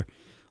were together.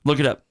 Look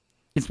it up.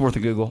 It's worth a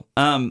Google.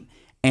 And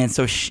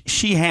so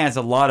she has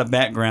a lot of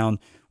background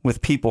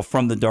with people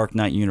from the Dark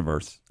Knight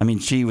universe. I mean,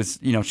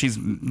 she's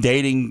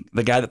dating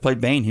the guy that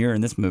played Bane here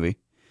in this movie.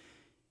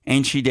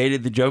 And she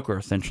dated the Joker,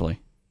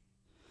 essentially.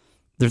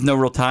 There's no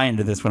real tie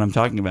into this, what I'm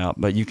talking about,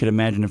 but you could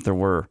imagine if there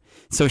were.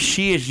 So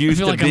she is used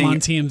to being... I feel like I'm on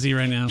TMZ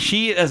right now.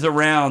 She is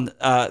around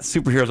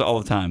superheroes all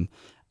the time.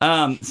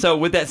 So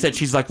with that said,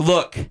 she's like,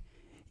 look,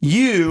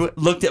 you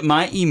looked at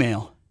my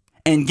email,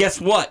 and guess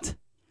what?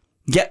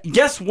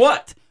 Guess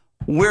what?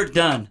 We're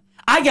done.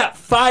 I got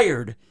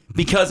fired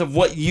because of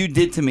what you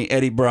did to me,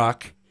 Eddie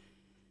Brock.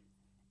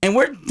 And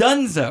we're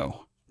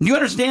donezo. You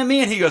understand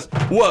me? And he goes,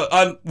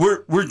 what?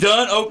 We're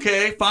done?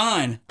 Okay,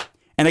 fine.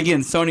 And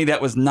again, Sony,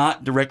 that was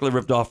not directly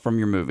ripped off from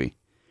your movie.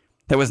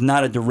 That was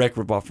not a direct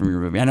rip-off from your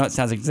movie. I know it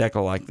sounds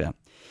exactly like that.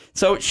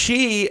 So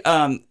she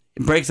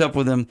breaks up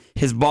with him.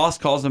 His boss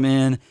calls him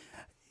in.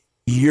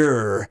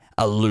 You're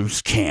a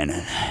loose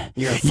cannon.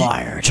 You're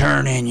fired.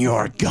 Turn in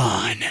your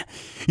gun.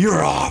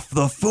 You're off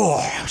the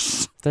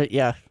force.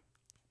 Yeah.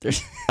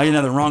 I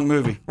know the wrong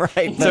movie.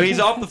 Right. So he's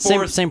off the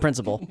force. Same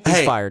principle.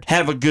 He's fired.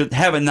 Have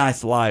a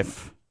nice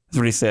life. That's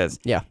what he says.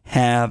 Yeah.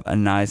 Have a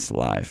nice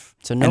life.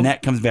 And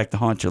that comes back to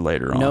haunt you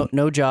later on.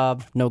 No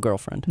job, no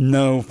girlfriend.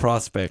 No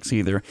prospects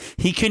either.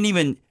 He couldn't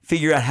even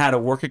figure out how to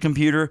work a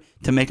computer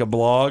to make a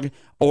blog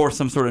or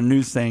some sort of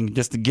news thing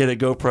just to get a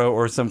GoPro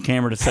or some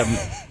camera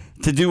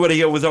to do what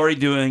he was already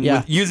doing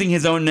with using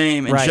his own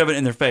name and shove it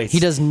in their face. He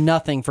does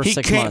nothing for 6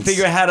 months. He can't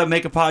figure out how to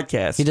make a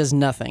podcast. He does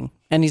nothing.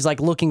 And he's like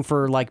looking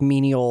for like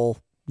menial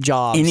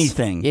jobs.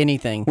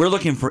 Anything. We're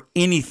looking for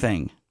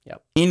anything.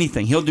 Yep.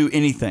 Anything. He'll do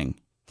anything.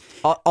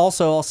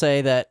 Also, I'll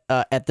say that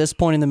at this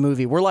point in the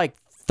movie, we're like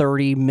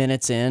 30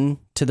 minutes in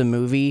to the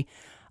movie.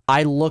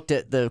 I looked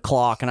at the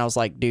clock and I was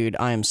like, dude,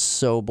 I am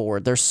so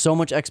bored. There's so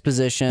much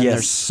exposition.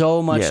 There's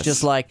so much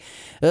just like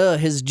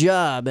his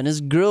job and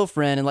his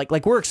girlfriend. And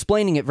like we're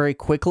explaining it very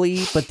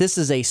quickly, but this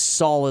is a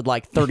solid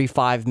like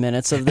 35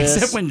 minutes of this.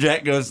 Except when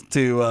Jack goes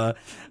to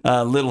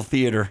Little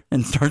Theater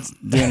and starts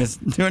doing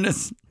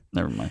his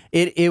never mind.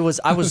 I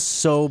was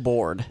so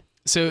bored.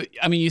 So,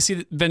 I mean, you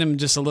see Venom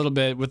just a little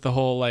bit with the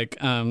whole, like,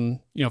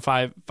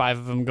 five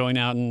of them going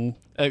out and,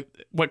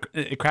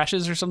 it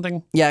crashes or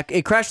something? Yeah,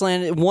 it crash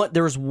landed.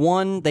 There's 4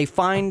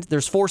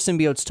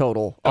 symbiotes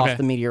total off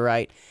the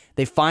meteorite.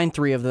 They find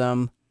 3 of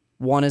them.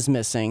 1 is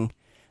missing.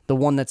 The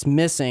one that's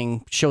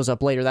missing shows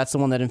up later. That's the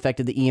one that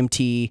infected the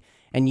EMT,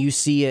 and you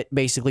see it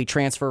basically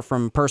transfer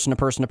from person to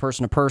person to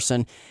person to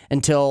person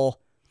until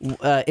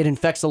it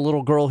infects a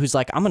little girl who's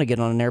like, I'm going to get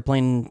on an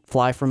airplane and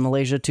fly from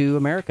Malaysia to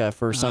America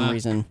for some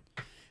reason.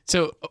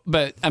 So,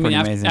 but I mean,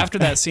 amazing. after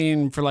that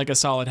scene for like a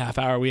solid half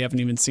hour, we haven't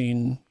even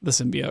seen the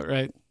symbiote,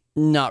 right?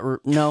 Not We've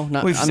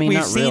not seen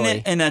really.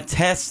 it in a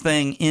test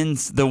thing in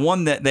the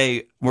one that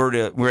they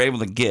were able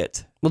to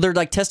get. Well, they're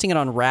like testing it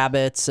on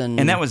rabbits, and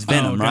And that was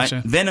Venom, gotcha.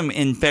 right? Venom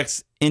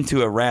infects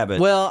into a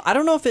rabbit. Well, I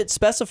don't know if it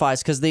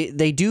specifies because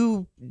they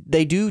do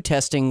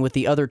testing with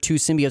the other two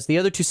symbiotes. The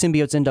other two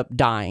symbiotes end up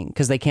dying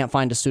because they can't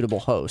find a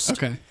suitable host.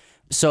 Okay.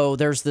 So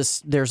there's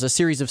a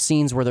series of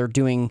scenes where they're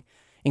doing,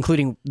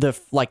 including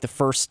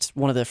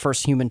one of the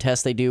first human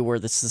tests they do, where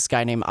this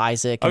guy named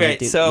Isaac. And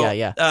Okay, so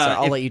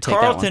I'll if let you take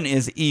Carlton that one.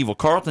 is evil.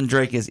 Carlton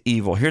Drake is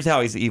evil. Here's how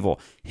he's evil.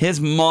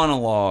 His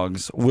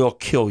monologues will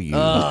kill you.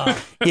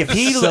 If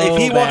he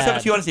walks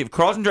up to you on the street, if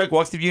Carlton Drake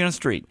walks up to you on the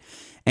street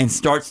and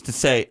starts to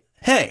say,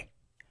 "Hey,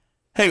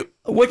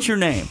 what's your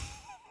name?"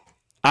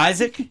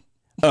 Isaac?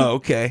 Oh,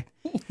 okay.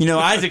 You know,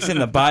 Isaac's in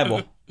the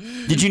Bible.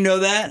 Did you know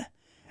that?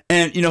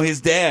 And you know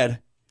his dad,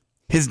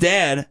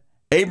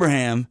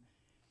 Abraham,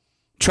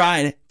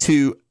 tried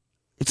to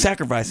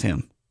sacrifice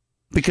him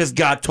because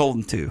God told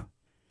him to.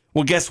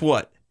 Well, guess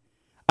what?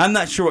 I'm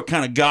not sure what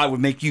kind of God would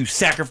make you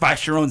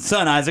sacrifice your own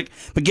son, Isaac,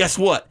 but guess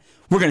what?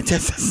 We're going to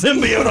test the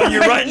symbiote on you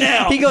right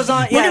now. He goes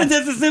on, We're yeah. going to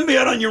test the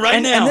symbiote on you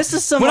right now. And this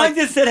is some, what like- I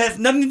just said has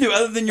nothing to do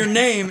other than your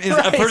name is a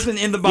Right. person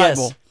in the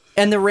Bible. Yes.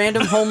 And the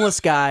random homeless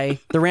guy,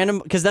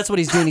 because that's what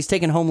he's doing. He's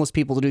taking homeless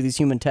people to do these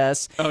human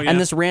tests. Oh, yeah. And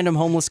this random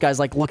homeless guy's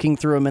like looking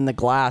through him in the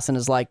glass and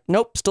is like,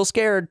 nope, still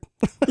scared.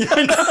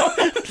 I know.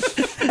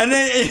 And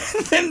then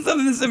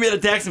something the symbiote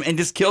attacks him and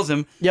just kills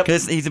him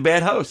because he's a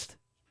bad host.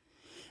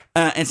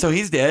 And so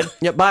he's dead.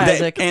 Yep, bye,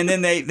 Isaac. And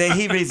then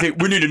he say,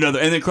 we need another.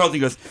 And then Carlton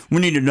goes, we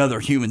need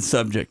another human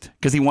subject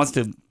because he wants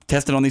to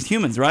test it on these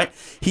humans, right?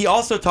 He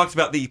also talks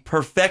about the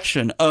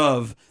perfection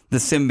of the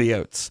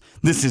symbiotes.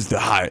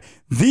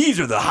 These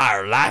are the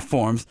higher life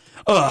forms.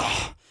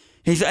 Ugh.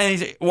 He's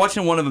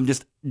watching one of them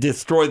just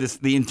destroy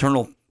the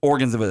internal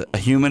organs of a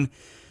human.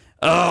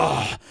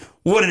 Ugh.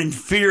 What an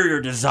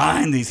inferior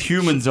design these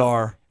humans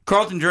are.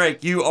 Carlton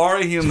Drake, you are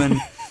a human.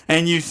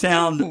 And you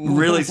sound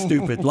really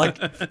stupid. Like,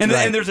 and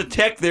there's a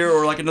tech there,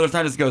 or like another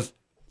scientist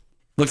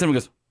looks at him and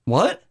goes,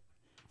 "What?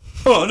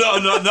 Oh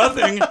no,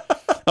 nothing.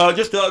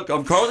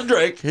 I'm Carlton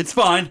Drake. It's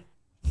fine.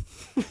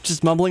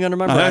 Just mumbling under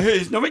my breath.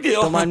 It's no big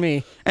deal. Don't mind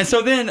me." And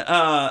so then,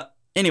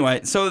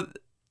 anyway, so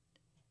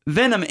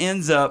Venom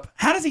ends up.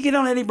 How does he get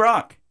on Eddie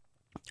Brock?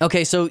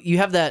 Okay, so you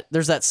have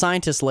there's that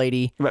scientist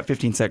lady. About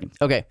 15 seconds.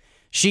 Okay.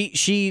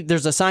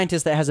 There's a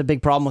scientist that has a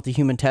big problem with the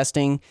human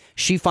testing.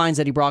 She finds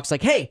Eddie Brock's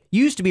like, hey,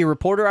 you used to be a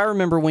reporter. I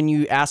remember when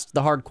you asked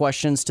the hard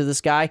questions to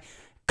this guy.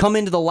 Come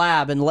into the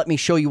lab and let me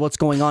show you what's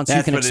going on so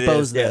you can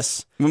expose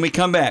this. When we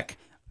come back,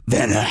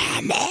 Venom.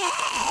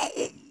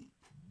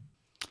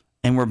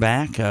 And we're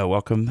back.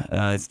 Welcome.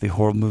 It's the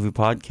Horror Movie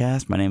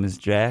Podcast. My name is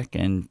Jack,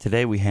 and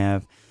today we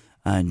have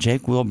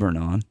Jake Wilburn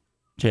on.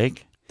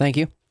 Jake. Thank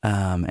you.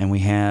 And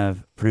we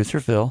have producer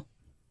Phil.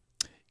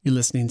 You're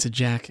listening to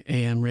Jack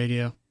AM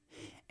Radio.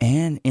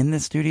 And in the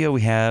studio,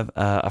 we have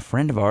a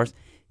friend of ours.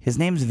 His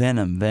name's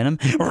Venom. Venom.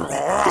 Venom.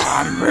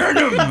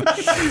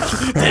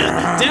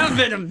 Down,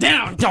 Venom,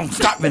 down. Don't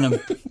stop, Venom.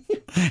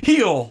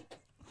 Heal.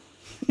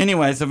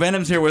 Anyway, so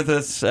Venom's here with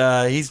us.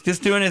 He's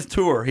just doing his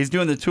tour. He's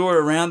doing the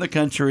tour around the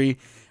country,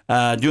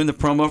 doing the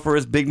promo for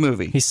his big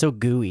movie. He's so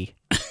gooey.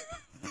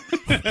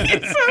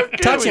 He's so gooey.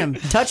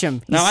 Touch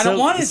him. No, I don't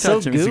want to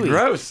touch him. He's gooey.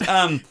 gross.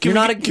 Can we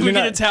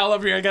get a towel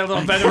over here? I got a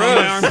little Venom on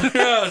my arm.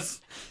 Gross.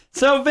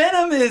 So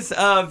Venom is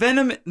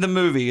Venom the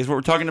movie is what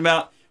we're talking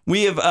about.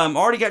 We have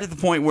already got to the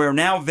point where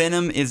now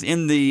Venom is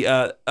in the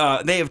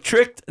they have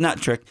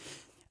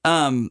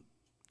To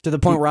the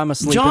point where I'm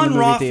asleep John in the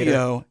movie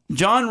theater.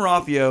 John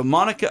Raffio,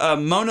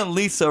 Mona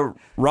Lisa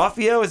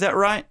Raffio, is that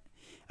right?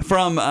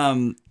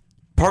 From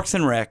Parks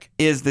and Rec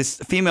is this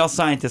female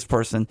scientist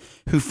person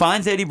who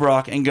finds Eddie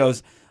Brock and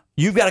goes,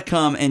 "You've got to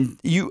come and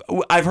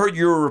I've heard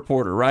you're a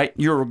reporter, right?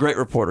 You're a great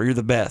reporter. You're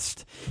the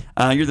best.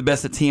 You're the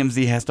best that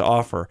TMZ has to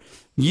offer.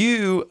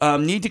 You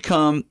need to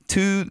come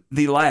to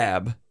the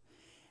lab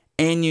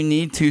and you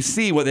need to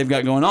see what they've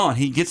got going on."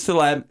 He gets to the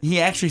lab. He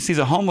actually sees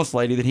a homeless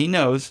lady that he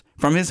knows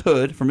from his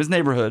hood, from his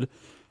neighborhood.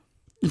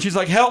 And she's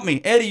like, "Help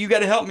me. Eddie, you got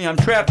to help me. I'm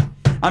trapped.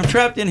 I'm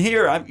trapped in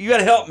here. You got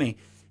to help me."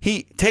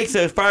 He takes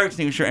a fire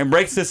extinguisher and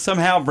breaks this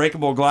somehow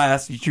breakable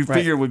glass that you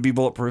figure would be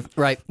bulletproof.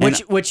 Right. And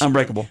Which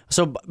unbreakable.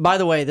 So, by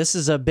the way, this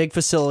is a big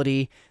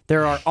facility.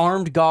 There are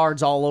armed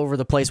guards all over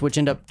the place, which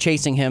end up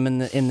chasing him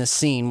in the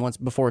scene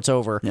before it's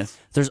over. Yes.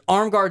 There's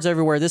armed guards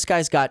everywhere. This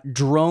guy's got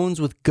drones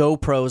with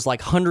GoPros,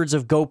 like hundreds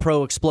of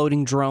GoPro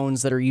exploding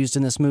drones that are used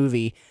in this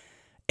movie.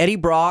 Eddie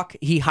Brock,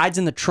 he hides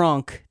in the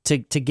trunk to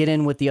get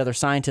in with the other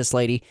scientist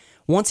lady.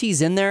 Once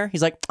he's in there,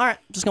 he's like, "All right,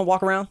 just gonna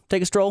walk around,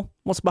 take a stroll.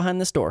 What's behind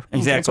this door?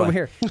 Exactly. What's over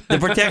here?" The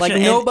protection. Like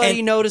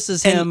nobody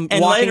notices him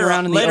walking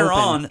around in the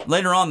open.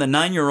 Later on, the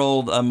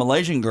 9-year-old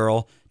Malaysian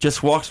girl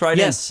just walks right in.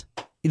 Yes.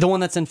 The one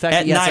that's infected.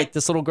 At Yeah, night- it's like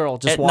this little girl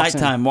just At walks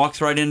in. nighttime,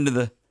 walks right into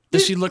the.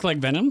 Does she look like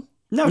Venom?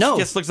 No, No.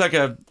 she just looks like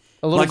a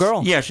little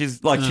girl. Yeah, she's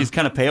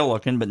kind of pale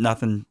looking, but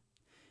nothing.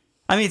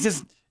 I mean, it's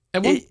just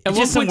At what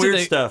just some point weird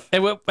did they, stuff.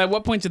 At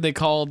what point did they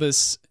call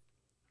this,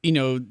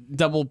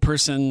 double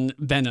person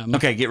Venom?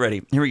 Okay, get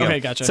ready. Here we go. Okay,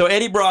 gotcha. So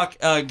Eddie Brock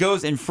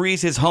goes and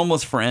frees his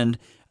homeless friend,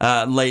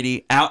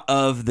 lady, out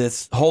of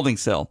this holding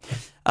cell.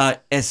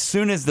 As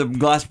soon as the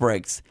glass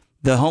breaks,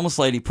 the homeless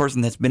lady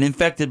person that's been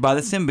infected by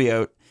the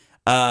symbiote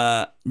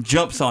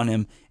jumps on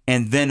him,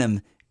 and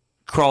Venom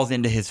crawls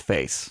into his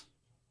face.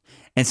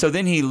 And so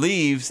then he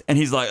leaves, and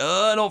he's like,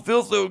 I don't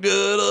feel so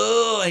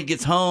good. He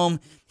gets home.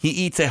 He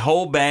eats a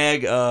whole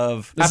bag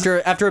of...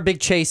 After a big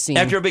chase scene.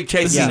 After a big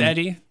chase This scene. is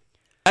Eddie.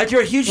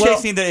 After a huge chase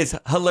scene that is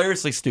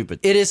hilariously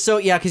stupid. It is so,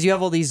 yeah, because you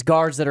have all these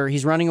guards that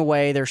he's running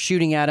away, they're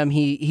shooting at him.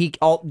 He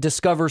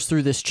discovers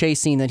through this chase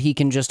scene that he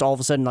can just all of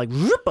a sudden, like,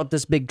 rip up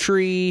this big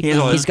tree.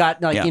 He's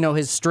got, like,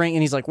 his string,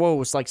 and he's like,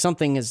 whoa, it's like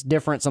something is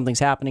different, something's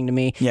happening to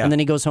me. Yeah. And then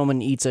he goes home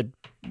and eats a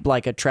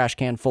trash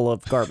can full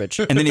of garbage.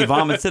 And then he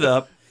vomits it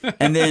up.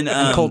 And then...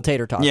 cold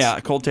tater tots. Yeah,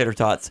 cold tater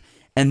tots.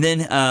 And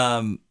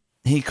then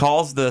he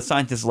calls the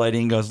scientist lady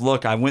and goes,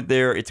 look, I went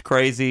there, it's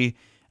crazy.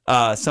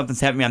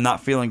 Something's happening, I'm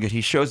not feeling good. He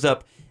shows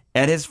up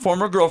at his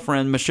former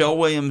girlfriend, Michelle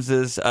Williams,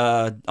 is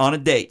on a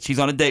date. She's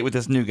on a date with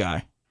this new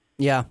guy.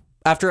 Yeah.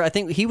 After, I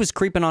think, he was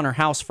creeping on her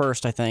house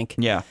first, I think.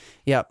 Yeah.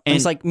 Yeah. And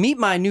he's like, meet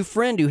my new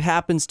friend who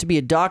happens to be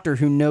a doctor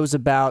who knows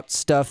about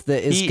stuff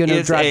that is going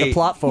to drive the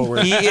plot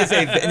forward. He is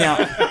now,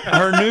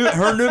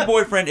 her new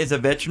boyfriend is a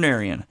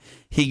veterinarian.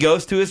 He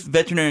goes to his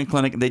veterinarian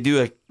clinic, and they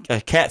do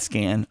a CAT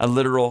scan, a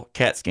literal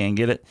CAT scan,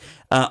 get it,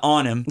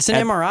 on him. It's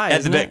an MRI,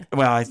 isn't it?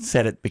 Well, I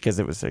said it because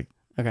it was a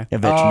Okay.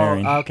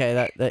 veterinarian. Oh,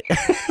 okay. That.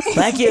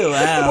 Thank you.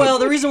 Well,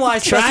 the reason why I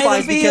specify Try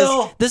is the because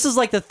feel. this is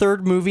like the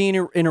third movie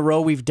in a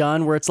row we've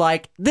done where it's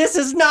like, this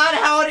is not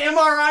how an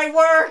MRI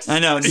works. I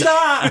know.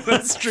 Stop.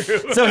 That's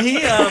true. So he,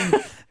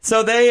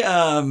 so they,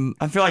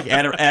 I feel like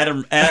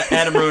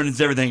Adam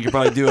ruins everything. You could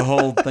probably do a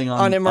whole thing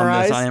on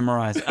MRIs? On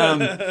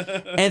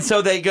MRIs. And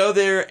so they go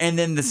there, and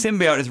then the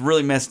symbiote is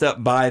really messed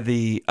up by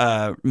the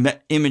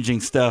imaging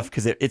stuff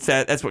because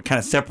that's what kind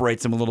of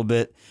separates them a little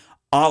bit,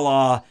 a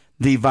la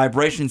the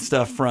vibration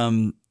stuff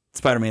from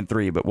Spider-Man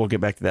 3, but we'll get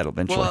back to that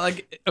eventually. Well,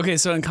 okay,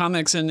 so in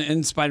comics and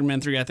in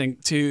Spider-Man 3, I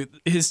think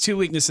his two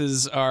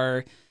weaknesses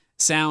are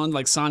sound,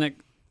 like sonic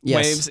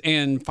waves,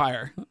 and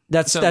fire.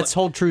 That's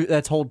hold true.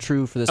 That's hold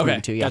true for this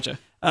movie too. Yeah.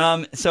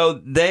 Gotcha. So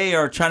they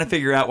are trying to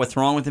figure out what's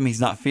wrong with him.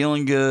 He's not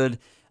feeling good.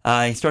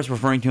 He starts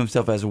referring to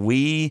himself as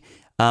we.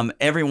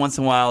 Every once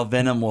in a while,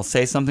 Venom will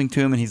say something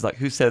to him, and he's like,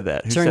 who said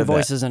that? Who Hearing said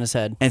voices that? in his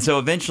head. And so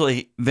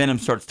eventually, Venom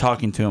starts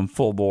talking to him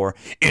full bore.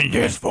 In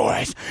this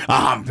voice,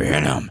 I'm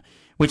Venom.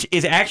 Which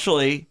is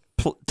actually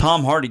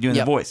Tom Hardy doing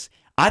the voice.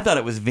 I thought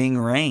it was Ving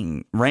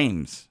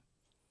Rhames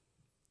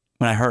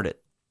when I heard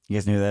it. You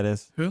guys know who that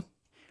is? Who?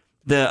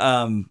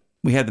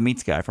 We had the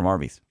meats guy from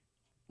Arby's.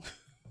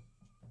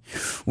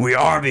 We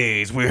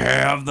Arby's, we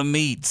have the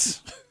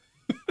meats.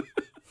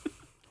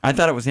 I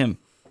thought it was him.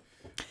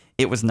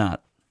 It was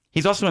not.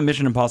 He's also in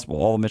Mission Impossible,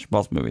 all the Mission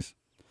Impossible movies.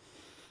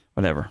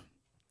 Whatever.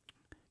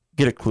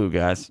 Get a clue,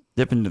 guys.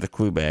 Dip into the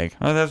clue bag.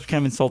 Oh, that's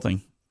kind of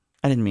insulting.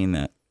 I didn't mean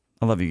that.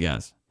 I love you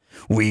guys.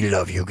 We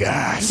love you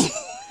guys.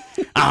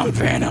 I'm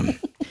Venom.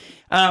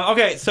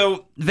 Okay,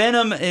 so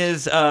Venom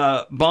is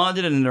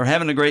bonded, and they're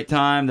having a great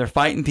time. They're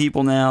fighting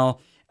people now.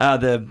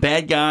 The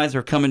bad guys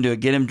are coming to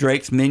get him.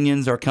 Drake's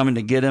minions are coming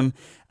to get him,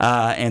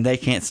 and they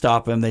can't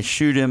stop him. They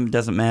shoot him.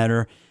 Doesn't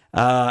matter.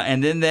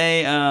 And then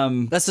they...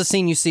 That's the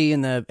scene you see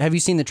in the... Have you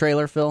seen the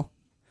trailer, Phil?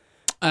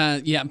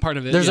 Yeah, part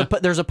of it.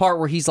 There's a part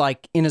where he's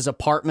like in his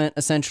apartment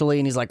essentially,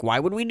 and he's like, "Why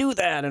would we do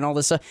that?" and all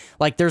this stuff.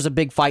 Like, there's a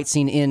big fight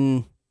scene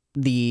in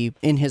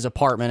his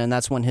apartment, and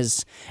that's when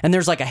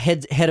there's like a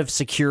head of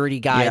security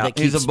guy that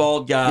keeps... He's a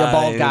bald guy. A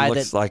bald guy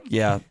looks that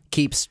like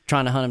keeps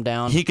trying to hunt him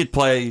down. He could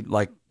play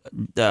like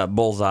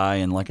Bullseye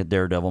in like a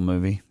Daredevil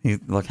movie. He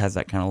has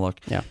that kind of look.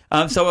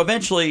 Yeah. So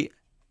eventually,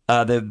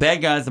 the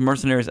bad guys, the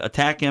mercenaries,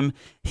 attack him.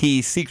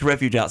 He seeks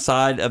refuge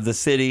outside of the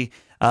city.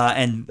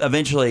 And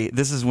eventually,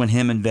 this is when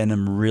him and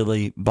Venom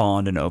really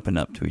bond and open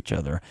up to each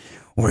other.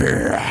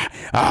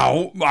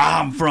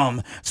 I'm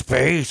from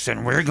space,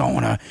 and we're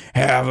going to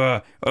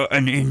have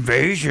an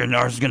invasion.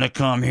 There's going to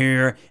come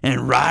here,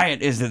 and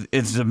Riot is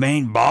the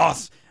main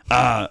boss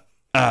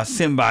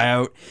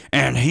symbiote,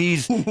 and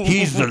he's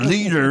the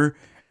leader.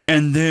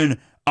 And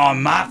then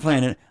on my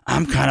planet,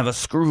 I'm kind of a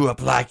screw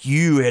up like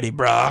you, Eddie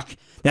Brock.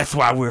 That's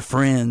why we're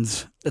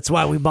friends. That's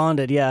why we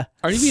bonded, yeah.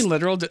 Are you being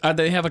literal?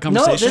 They have a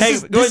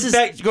conversation? Go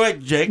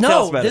ahead, Jake.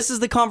 Tell us about this is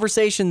the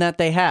conversation that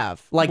they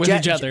have. Like with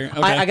each other.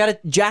 Okay.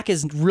 Jack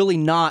is really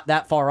not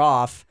that far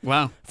off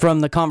from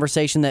the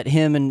conversation that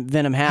him and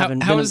Venom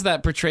have. How is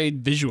that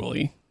portrayed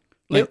visually?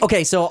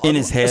 Okay, so in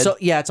his head. So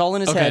yeah, it's all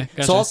in his head.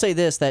 Gotcha. So I'll say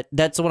this: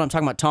 that's what I'm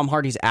talking about. Tom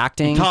Hardy's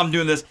acting. Tom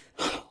doing this.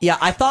 Yeah,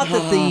 I thought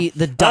that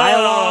the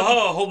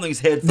dialogue, holding his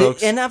head,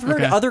 folks. and I've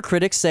heard other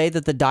critics say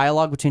that the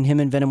dialogue between him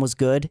and Venom was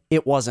good.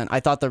 It wasn't.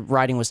 I thought the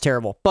writing was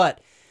terrible. But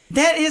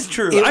That is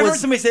true. It I heard was-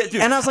 somebody say it too.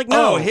 and I was like,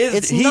 no,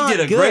 it's he not did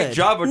a good. great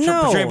job of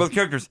No. portraying both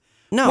characters.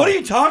 No. What are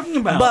you talking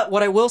about? But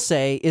what I will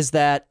say is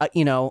that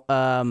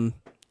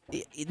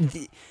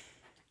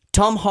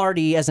Tom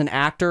Hardy as an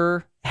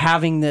actor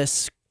having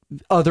this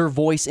other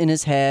voice in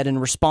his head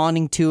and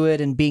responding to it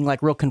and being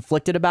like real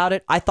conflicted about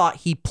it, I thought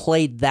he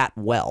played that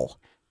well.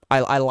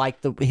 I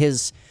liked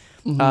his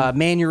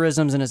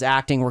mannerisms and his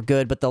acting were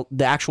good, but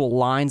the actual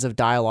lines of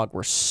dialogue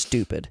were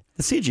stupid.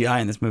 the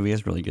CGI in this movie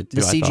is really good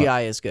too. The I thought.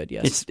 CGI is good,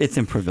 yes. It's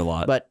improved a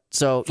lot. But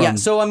so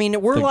I mean,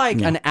 we're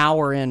an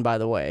hour in, by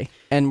the way,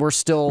 and we're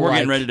still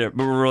getting ready to,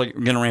 but we're really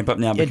going to ramp up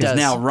now because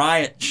now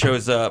Riot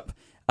shows up,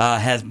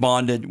 has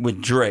bonded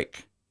with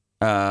Drake.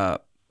 I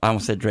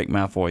almost said Drake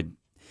Malfoy,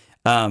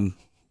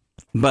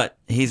 but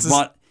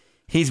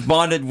he's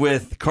bonded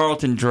with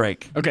Carlton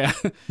Drake. Okay.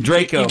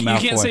 Draco you Malfoy.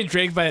 can't say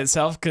Drake by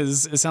itself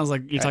because it sounds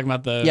like you're talking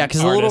about the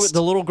because artist.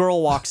 the little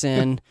girl walks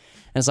in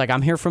and it's like,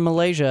 I'm here from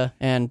Malaysia,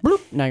 and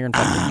bloop, now you're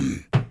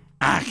infected.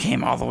 I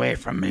came all the way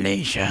from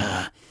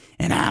Malaysia,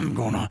 and I'm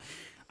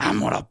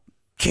gonna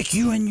kick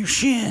you in your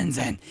shins,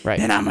 and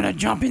then I'm gonna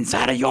jump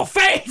inside of your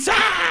face.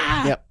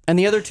 Ah! Yep. And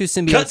the other two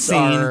symbiotes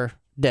Cutscene. are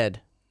dead.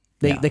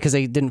 Because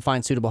they didn't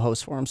find suitable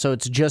hosts for them. So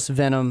it's just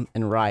Venom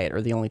and Riot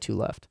are the only two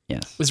left.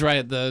 Yes. Was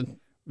Riot the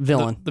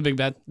villain, the big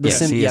bad? Yes,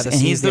 he is. And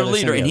he's their other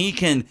leader, and symbiote. he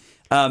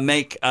can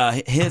make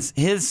his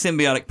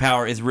symbiotic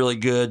power is really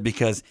good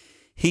because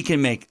he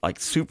can make like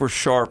super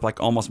sharp, like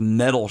almost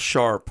metal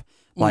sharp,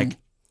 like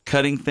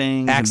cutting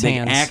things, Axe and big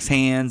hands. axe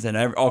hands, and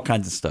all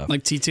kinds of stuff.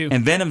 Like T2.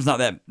 And Venom's not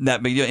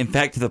that big deal. In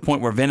fact, to the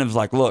point where Venom's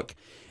like, look,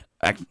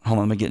 hold on,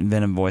 let me get in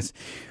Venom voice.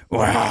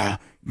 Well,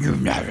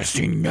 you've never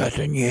seen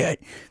nothing yet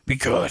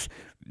because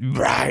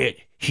Riot,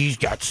 he's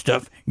got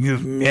stuff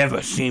you've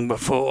never seen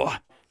before.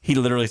 He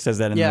literally says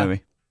that in the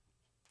movie.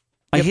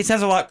 Like he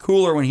sounds a lot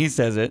cooler when he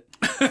says it.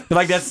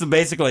 Like that's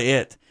basically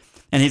it.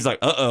 And he's like,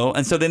 uh-oh.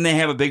 And so then they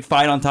have a big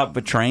fight on top of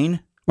a train.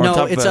 Or on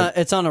No, top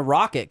it's on a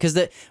rocket because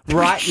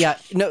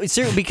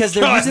seriously, because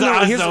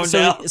they're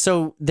using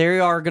so they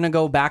are gonna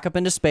go back up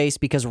into space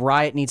because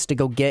Riot needs to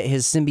go get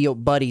his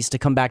symbiote buddies to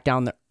come back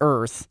down to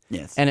Earth,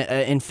 and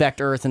infect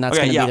Earth, and that's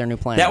gonna be their new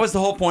planet. That was the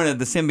whole point of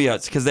the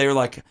symbiotes because they were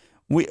like,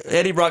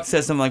 Eddie Brock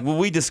says something like, well,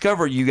 we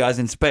discovered you guys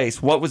in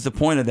space. What was the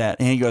point of that?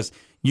 And he goes,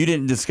 you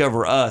didn't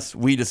discover us.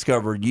 We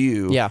discovered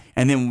you. Yeah.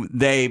 And then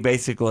they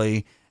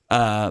basically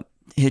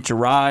hitch a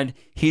ride.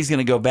 He's going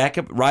to go back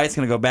up. Riot's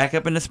going to go back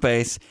up into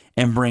space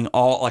and bring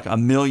like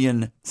 1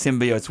 million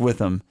symbiotes with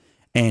him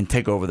and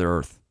take over the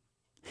Earth.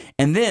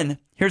 And then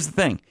here's the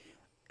thing.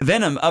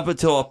 Venom, up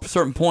until a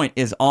certain point,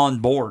 is on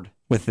board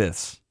with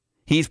this.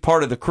 He's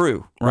part of the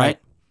crew, right?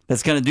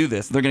 That's going to do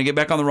this. They're going to get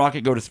back on the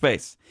rocket, go to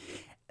space.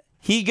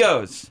 He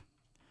goes,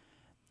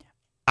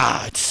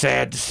 it's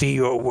sad to see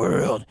your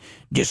world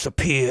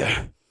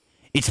disappear.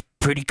 It's a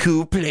pretty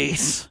cool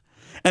place.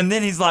 And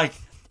then he's like,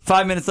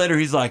 5 minutes later,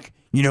 he's like,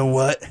 you know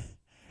what?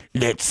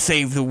 Let's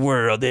save the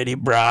world, Eddie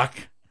Brock.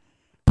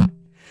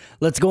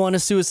 Let's go on a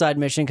suicide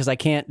mission because I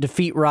can't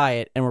defeat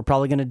Riot and we're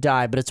probably going to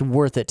die, but it's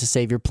worth it to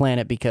save your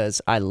planet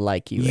because I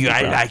like you.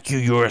 I like you.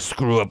 You're a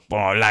screw up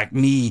like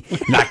me,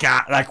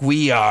 like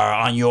we are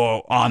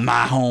on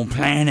my home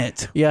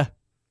planet. Yeah.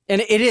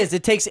 And it is.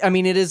 It takes,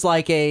 it is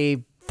like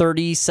a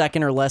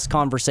 30-second or less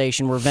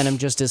conversation where Venom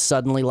just is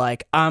suddenly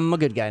like, I'm a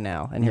good guy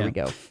now. And here we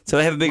go. So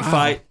they have a big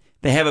fight.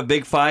 They have a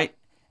big fight,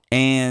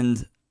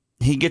 and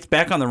he gets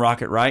back on the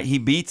rocket, right? He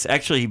beats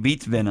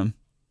Venom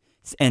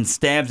and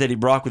stabs Eddie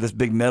Brock with this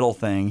big metal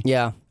thing.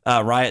 Yeah.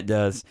 Riot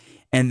does.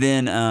 And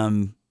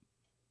then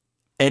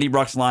Eddie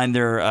Brock's lying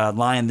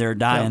there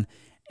dying.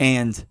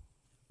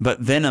 But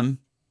Venom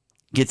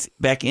gets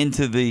back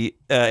into the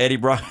Eddie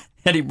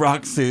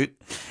Brock suit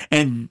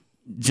and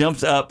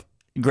jumps up,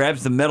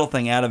 grabs the metal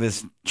thing out of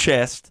his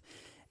chest,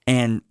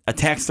 and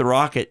attacks the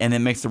rocket, and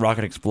then makes the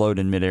rocket explode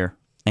in midair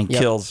and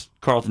kills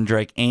Carlton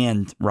Drake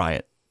and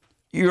Riot.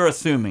 You're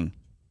assuming.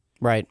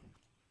 Right.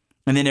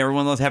 And then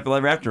everyone lives happily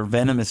ever after.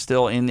 Venom is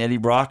still in Eddie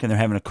Brock, and they're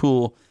having a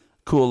cool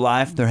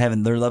life. They're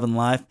having their loving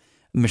life.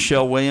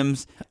 Michelle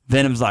Williams,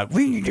 Venom's like,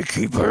 we need to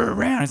keep her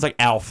around. It's like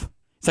Alf.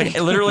 It's like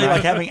literally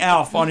like having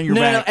Alf on your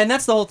back. No, and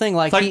that's the whole thing.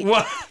 Like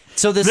what?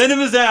 So this Venom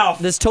is Alf.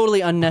 This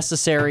totally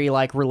unnecessary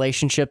like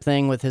relationship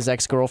thing with his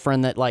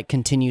ex-girlfriend that like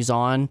continues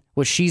on,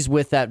 which she's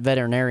with that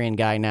veterinarian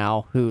guy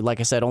now, who, like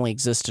I said, only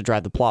exists to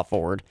drive the plot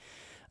forward.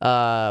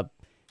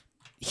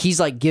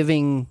 He's like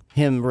giving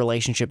him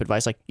relationship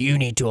advice, like you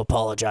need to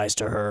apologize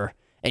to her,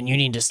 and you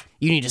need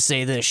to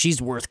say this.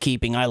 She's worth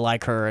keeping. I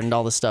like her, and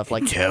all this stuff.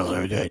 Like tell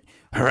her that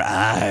her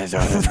eyes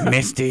are as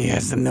misty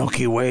as the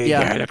Milky Way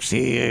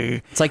galaxy.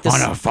 It's like on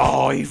a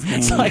fall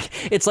evening.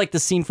 It's like the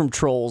scene from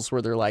Trolls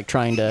where they're like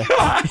trying to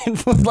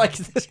influence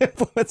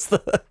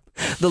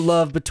the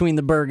love between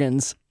the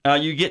Bergens.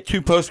 You get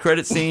 2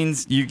 post-credit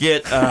scenes. You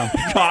get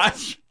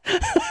gosh.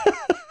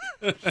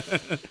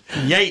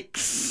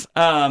 Yikes!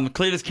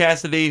 Cletus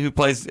Cassidy,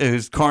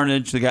 who's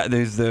Carnage, the guy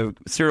who's the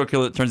serial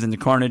killer that turns into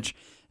Carnage,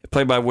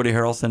 played by Woody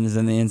Harrelson, is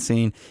in the end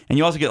scene, and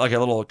you also get like a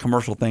little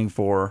commercial thing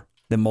for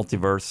the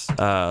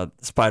multiverse,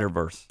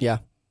 Spider-Verse. Yeah,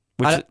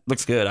 which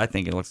looks good. I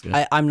think it looks good.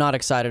 I'm not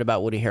excited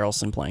about Woody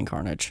Harrelson playing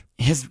Carnage.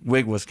 His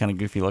wig was kind of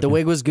goofy looking. The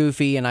wig was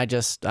goofy, and I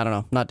don't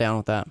know, not down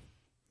with that.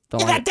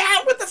 Don't like it.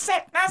 Down with the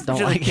sickness.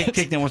 Don't like it.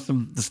 Kicked in with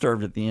some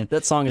Disturbed at the end.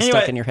 That song is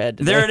stuck in your head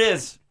today. There it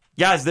is.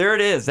 Guys, there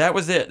it is. That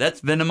was it.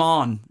 That's Venom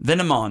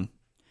on.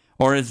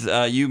 Or as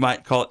you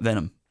might call it,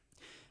 Venom.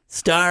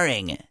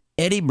 Starring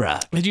Eddie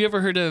Brock. Had you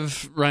ever heard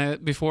of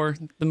Riot before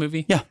the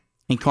movie? Yeah.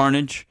 And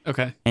Carnage.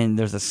 Okay. And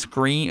there's a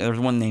Scream. There's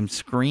one named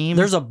Scream.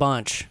 There's a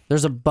bunch.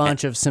 There's a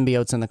bunch of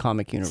symbiotes in the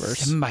comic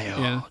universe. Symbiote.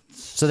 Yeah.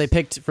 So they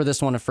picked for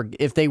this one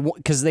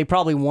because they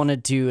probably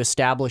wanted to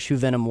establish who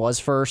Venom was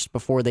first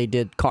before they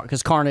did,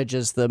 because Carnage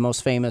is the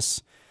most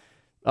famous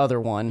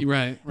other one.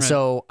 Right.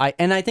 So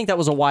I think that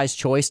was a wise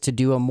choice to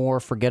do a more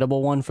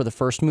forgettable one for the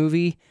first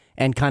movie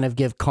and kind of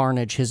give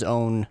Carnage his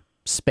own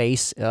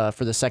space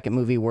for the second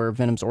movie where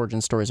Venom's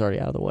origin story is already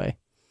out of the way.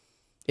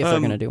 If they're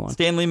going to do one.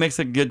 Stan Lee makes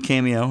a good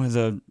cameo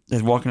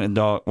as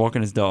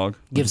walking his dog.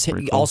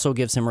 Also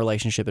gives him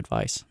relationship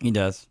advice. He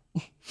does.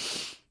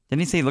 Didn't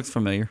he say he looks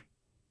familiar?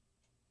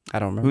 I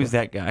don't remember. Who's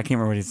that guy? I can't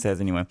remember what he says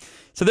anyway.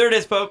 So there it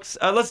is, folks.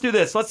 Let's do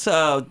this. Let's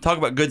talk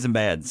about goods and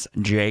bads.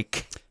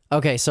 Jake.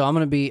 Okay, so I'm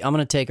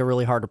gonna take a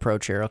really hard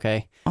approach here.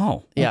 Okay.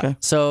 Oh. Yeah. Okay.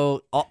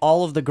 So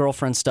all of the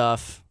girlfriend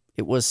stuff,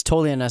 it was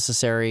totally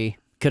unnecessary.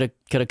 Could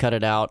have cut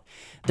it out.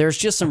 There's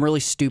just some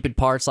really stupid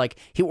parts. Like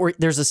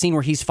there's a scene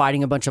where he's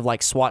fighting a bunch of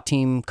like SWAT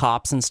team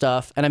cops and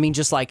stuff, and I mean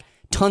just like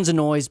tons of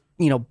noise,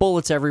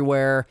 bullets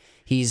everywhere.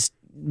 He's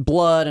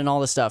blood and all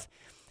this stuff.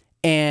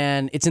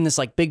 And it's in this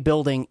like big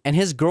building, and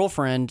his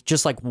girlfriend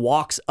just like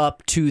walks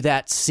up to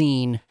that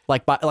scene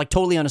like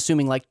totally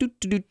unassuming, like do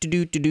do do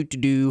do do do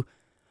do.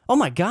 Oh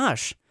my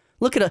gosh.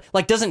 Look at it.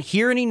 Like, doesn't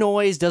hear any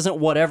noise, doesn't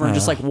whatever, and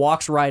just like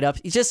walks right up.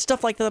 It's just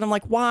stuff like that. I'm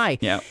like, why?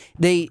 Yeah.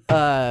 They,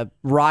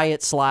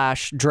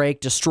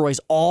 Riot/Drake destroys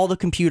all the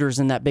computers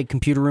in that big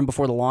computer room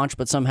before the launch,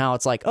 but somehow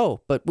it's like,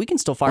 oh, but we can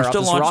still fire off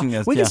this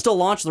rocket. We can still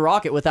launch the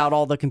rocket without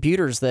all the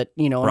computers that,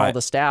 and all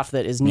the staff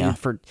that is needed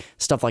for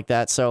stuff like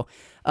that. So,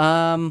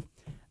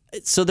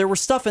 so there was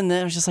stuff in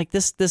there. I was just like,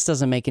 this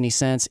doesn't make any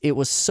sense. It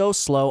was so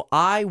slow.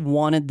 I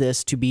wanted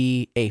this to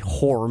be a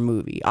horror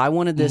movie. I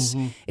wanted this.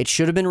 It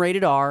should have been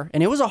rated R,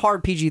 and it was a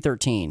hard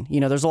PG-13.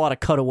 There's a lot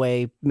of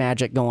cutaway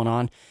magic going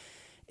on.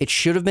 It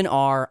should have been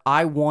R.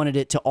 I wanted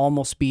it to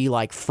almost be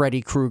like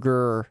Freddy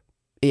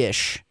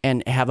Krueger-ish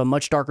and have a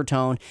much darker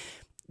tone.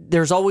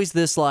 There's always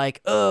this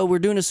like, oh, we're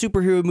doing a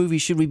superhero movie.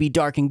 Should we be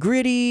dark and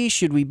gritty?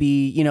 Should we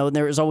be,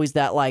 there's always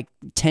that like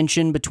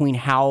tension between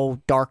how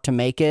dark to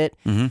make it.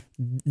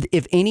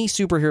 If any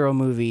superhero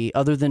movie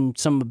other than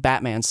some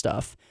Batman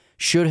stuff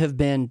should have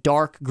been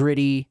dark,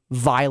 gritty,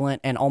 violent,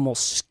 and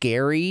almost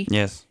scary,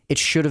 yes, it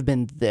should have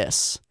been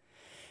this.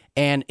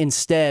 And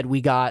instead,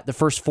 we got the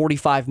first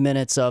 45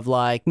 minutes of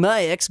like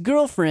my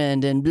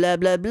ex-girlfriend and blah,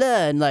 blah,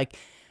 blah. And like,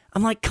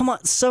 I'm like, come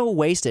on, so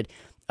wasted.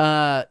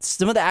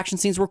 Some of the action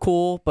scenes were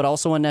cool, but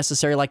also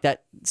unnecessary. Like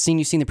that scene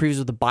you see in the previews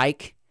with the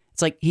bike.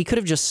 It's like he could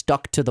have just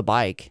stuck to the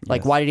bike.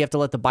 Like, why did he have to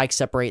let the bike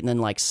separate and then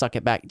like suck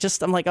it back?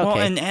 I'm like, okay. Well,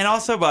 and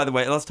also, by the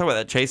way, let's talk about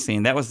that chase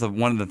scene. That was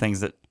one of the things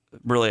that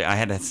really I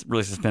had to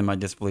really suspend my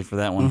disbelief for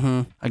that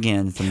one.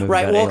 Again, it's a movie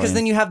right. about Well, because aliens.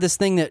 then you have this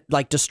thing that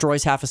like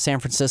destroys half of San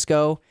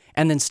Francisco,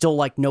 and then still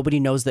like nobody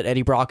knows that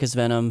Eddie Brock is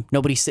Venom.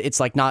 It's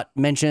like not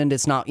mentioned.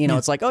 It's not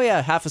it's like, oh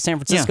yeah, half of San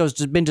Francisco's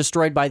just been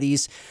destroyed by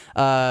these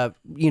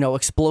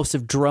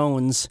explosive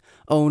drones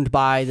owned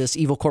by this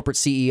evil corporate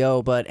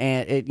CEO. But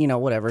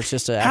whatever. It's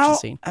just an action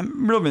scene.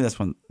 I'm really this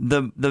one.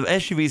 The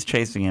SUVs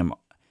chasing him.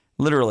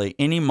 Literally,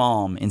 any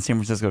mom in San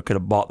Francisco could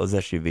have bought those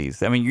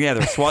SUVs. I mean,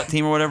 their SWAT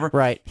team or whatever.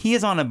 Right. He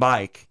is on a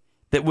bike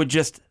that would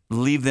just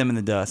leave them in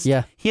the dust.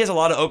 Yeah. He has a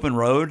lot of open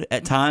road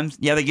at times.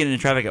 Yeah, they get into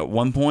traffic at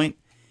one point.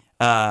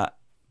 But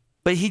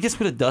he just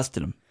would have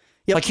dusted them.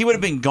 Yep. Like, he would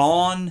have been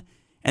gone,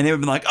 and they would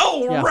have been like,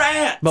 oh,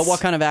 rats! But what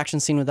kind of action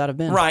scene would that have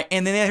been? Right.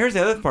 And then here's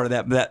the other part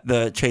of that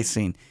the chase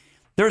scene.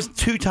 There's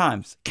 2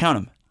 times, count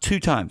them, 2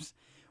 times,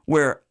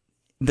 where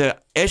the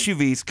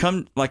SUVs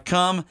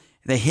come,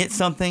 they hit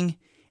something,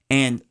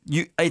 and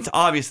it's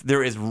obvious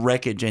there is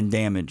wreckage and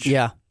damage.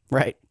 Yeah,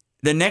 right.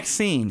 The next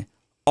scene,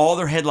 all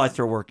their headlights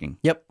are working.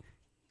 Yep.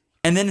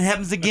 And then it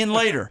happens again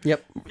later.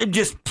 Yep. It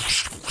just,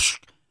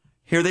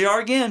 here they are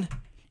again.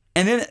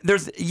 And then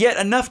there's yet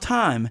enough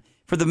time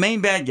for the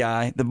main bad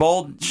guy, the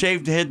bald,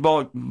 shaved head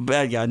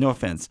bad guy, no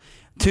offense,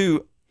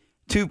 to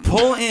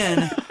pull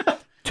in,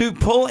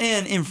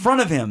 in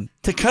front of him,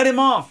 to cut him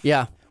off.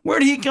 Yeah. Where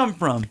did he come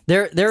from?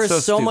 There is so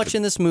stupid. much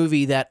in this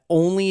movie that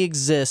only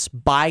exists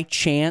by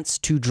chance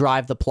to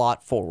drive the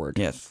plot forward.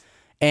 Yes.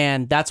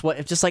 And that's what,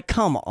 it's just like,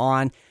 come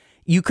on.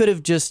 You could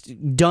have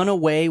just done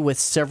away with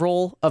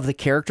several of the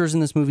characters in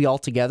this movie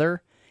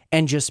altogether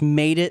and just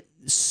made it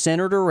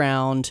centered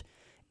around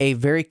a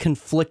very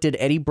conflicted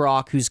Eddie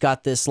Brock who's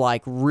got this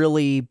like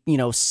really,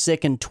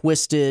 sick and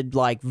twisted,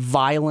 like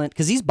violent,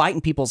 because he's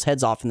biting people's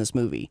heads off in this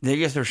movie. I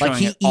guess they're showing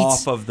Like, it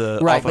off of the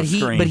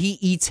screen. But he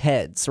eats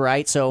heads,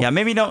 right? So yeah,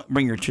 maybe don't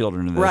bring your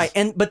children to this.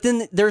 right, but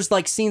then there's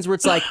like scenes where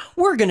it's like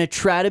we're gonna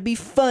try to be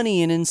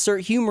funny and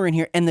insert humor in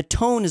here, and the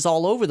tone is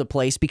all over the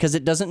place because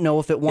it doesn't know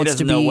if it wants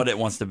to be know what it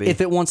wants to be.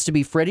 if it wants to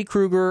be Freddy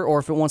Krueger or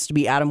if it wants to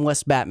be Adam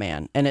West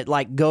Batman, and it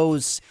like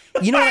goes,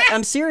 what,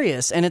 I'm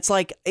serious, and it's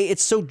like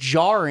it's so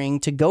jarring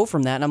to go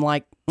from that, and I'm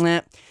like,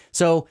 nah.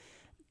 So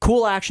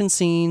cool action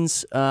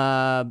scenes,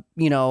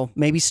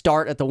 maybe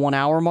start at the 1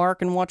 hour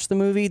mark and watch the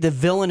movie. The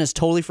villain is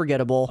totally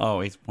forgettable.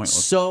 Oh, he's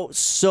pointless.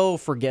 So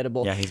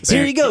forgettable. Yeah, he's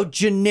here you go,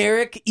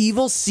 generic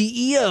evil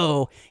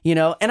CEO,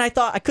 and I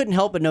thought I couldn't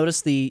help but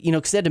notice the,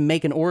 because they had to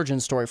make an origin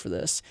story for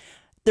this.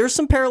 There's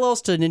some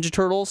parallels to Ninja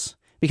Turtles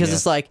because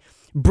it's like,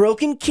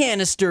 broken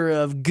canister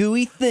of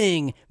gooey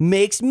thing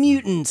makes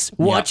mutants.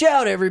 Watch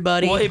out,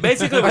 everybody. Well, it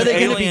basically are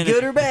they going to be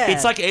good or bad?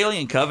 It's like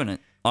Alien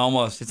Covenant.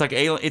 Almost. It's like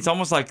It's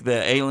almost like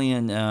the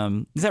Alien.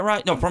 Is that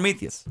right? No,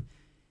 Prometheus.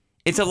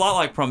 It's a lot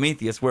like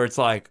Prometheus, where it's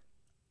like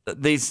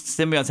these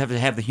symbiotes have to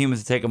have the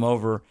humans to take them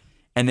over,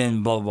 and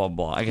then blah blah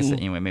blah. I guess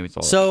anyway, maybe it's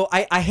all. So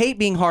I hate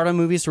being hard on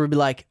movies where we'd be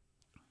like,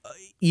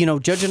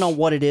 judging on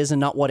what it is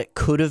and not what it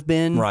could have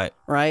been. Right.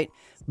 Right.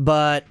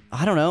 But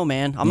I don't know,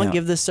 man. I'm gonna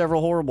give this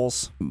several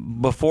horribles.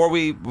 Before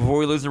we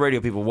lose the radio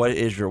people, what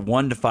is your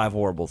 1 to 5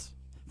 horribles?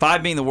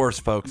 5 being the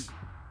worst, folks.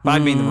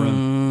 5 being the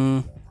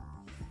room.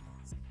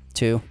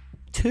 2.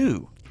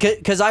 2.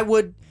 Because I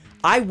would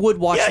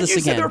watch this you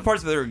again. said there were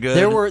parts of it that were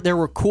good. There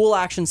were cool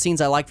action scenes.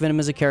 I like Venom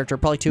as a character.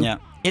 Probably 2. Yeah,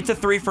 it's a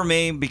 3 for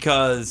me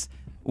because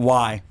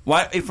why?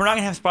 Why if we're not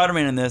gonna have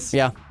Spider-Man in this?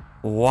 Yeah.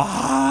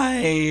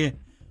 Why?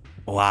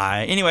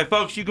 Anyway,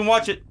 folks, you can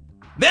watch it.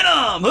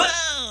 Venom.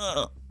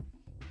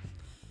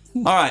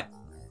 All right.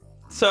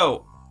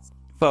 So,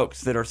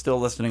 folks that are still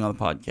listening on the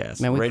podcast,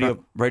 Man,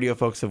 radio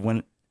folks have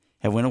went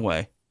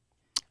away.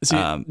 See,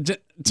 to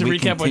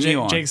recap what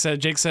Jake said,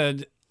 Jake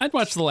said, I'd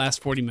watch the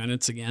last 40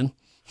 minutes again.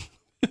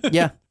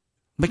 Yeah.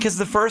 Because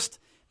the first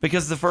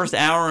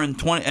hour and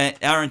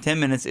 10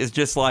 minutes is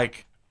just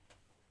like,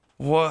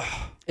 what?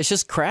 It's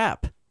just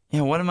crap.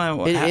 Yeah, what am I?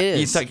 It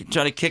is. You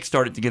try to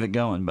kickstart it to get it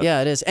going, but yeah,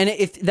 it is. And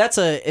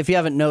if you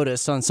haven't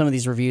noticed on some of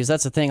these reviews,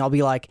 that's the thing. I'll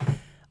be like,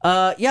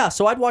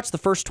 so I'd watch the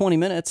first 20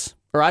 minutes,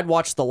 or I'd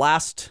watch the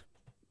last.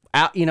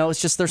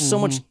 It's just there's so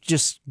much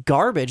just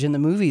garbage in the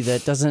movie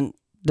that doesn't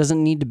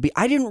need to be.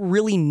 I didn't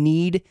really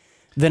need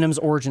Venom's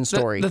origin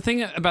story. The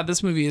thing about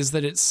this movie is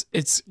that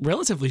it's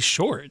relatively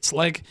short.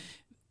 Like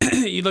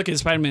you look at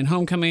Spider-Man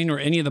Homecoming or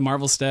any of the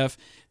Marvel stuff,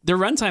 their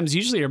runtimes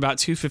usually are about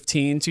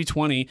 2:15,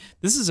 2:20.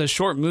 This is a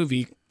short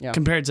movie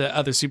compared to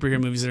other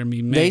superhero movies that are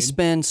being made. They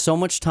spend so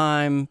much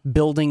time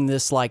building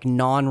this like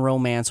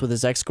non-romance with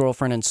his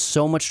ex-girlfriend, and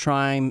so much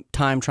time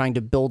trying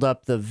to build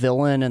up the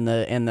villain and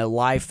the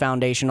life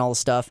foundation, all the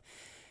stuff.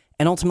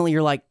 And ultimately,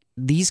 you're like,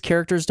 these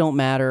characters don't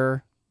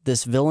matter.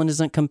 This villain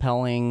isn't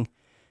compelling.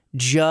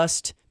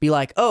 Just be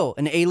like, oh,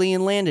 an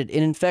alien landed.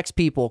 It infects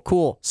people.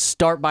 Cool.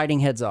 Start biting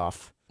heads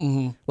off.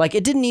 Mm-hmm. Like,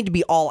 it didn't need to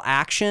be all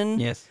action.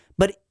 Yes.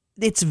 But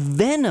it's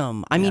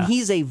Venom. I mean,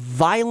 he's a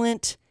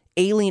violent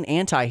alien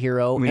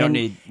anti-hero. And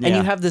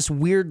you have this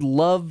weird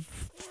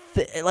love.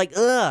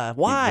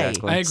 Why?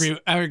 Exactly.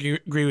 I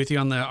agree with you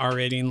on the R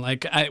rating.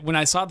 Like, when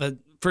I saw the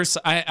first,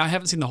 I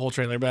haven't seen the whole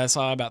trailer, but I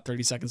saw about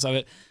 30 seconds of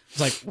it. I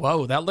was like,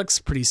 whoa, that looks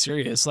pretty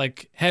serious.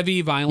 Like,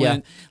 heavy,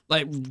 violent,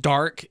 like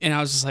dark. And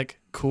I was just like,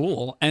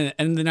 cool. And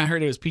then I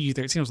heard it was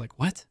PG-13. I was like,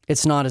 what?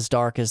 It's not as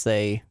dark as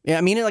they. Yeah,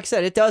 I mean, like I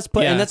said, it does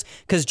put. And that's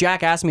because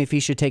Jack asked me if he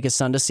should take his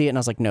son to see it, and I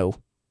was like, no,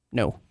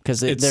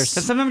 because there's.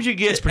 Sometimes you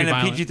get in a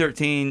violent.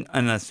 PG-13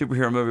 in a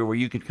superhero movie where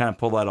you could kind of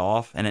pull that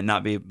off and it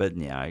not be. But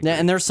yeah, I agree.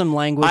 And there's some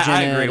language.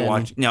 I in agree. it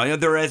Watch. No,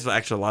 there is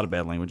actually a lot of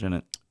bad language in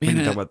it. We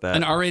can talk about that.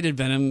 An R-rated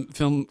Venom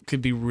film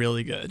could be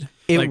really good.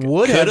 It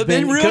would have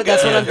been real good.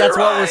 That's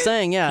what we're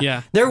saying.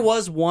 Yeah. There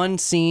was one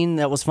scene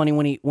that was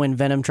funny when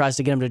Venom tries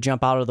to get him to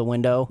jump out of the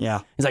window.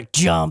 Yeah. He's like,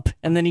 jump.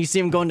 And then you see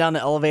him going down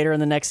the elevator in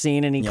the next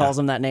scene and he calls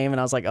him that name.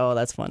 And I was like, oh,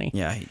 that's funny.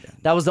 Yeah, he did.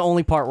 That was the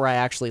only part where I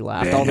actually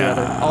laughed.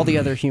 All the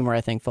other humor,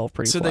 I think, fell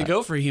pretty flat. So they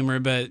go for humor,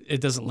 but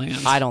it doesn't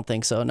land. I don't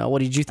think so. No.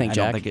 What did you think,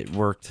 Jack? I don't think it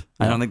worked.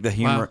 No. I don't think the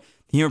humor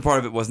part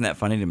of it wasn't that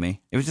funny to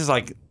me. It was just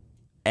like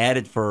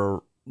added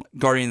for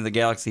Guardian of the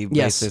Galaxy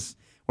basis.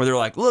 Where they're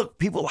like, look,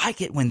 people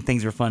like it when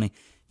things are funny.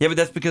 Yeah, but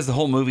that's because the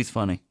whole movie's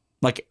funny.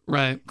 Like,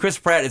 Chris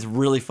Pratt is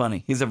really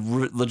funny. He's a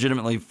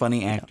legitimately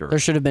funny actor. There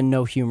should have been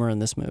no humor in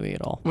this movie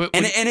at all.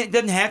 And it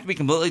doesn't have to be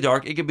completely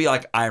dark. It could be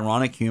like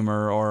ironic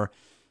humor or,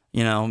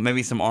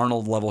 maybe some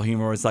Arnold level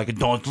humor where it's like,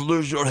 don't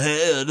lose your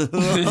head.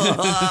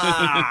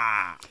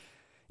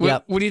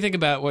 What do you think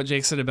about what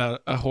Jake said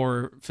about a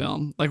horror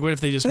film? Like, what if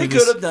they just could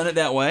have done it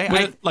that way.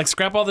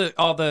 Scrap all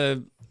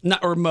the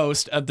not or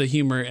most of the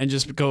humor and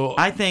just go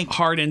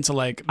hard into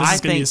like this is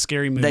going to be a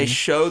scary movie. They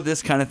show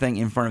this kind of thing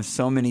in front of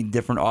so many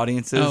different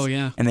audiences. Oh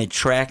yeah. And they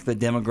track the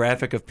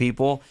demographic of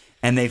people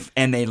and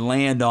they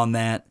land on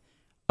that.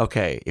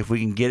 Okay, if we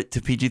can get it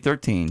to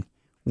PG-13,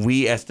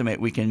 we estimate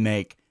we can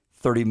make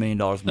 $30 million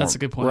more. That's a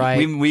good point.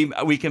 Right.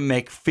 We can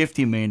make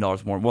 $50 million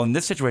more. Well, in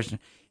this situation,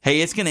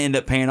 hey, it's going to end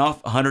up paying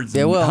off hundreds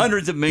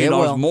of million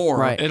dollars more.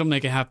 Right. It'll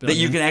make it happen. That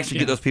you can actually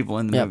get those people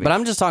in the movie. But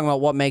I'm just talking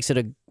about what makes it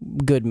a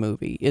good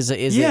movie. Is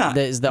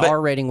the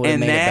R rating would have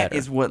made it better? And that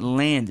is what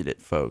landed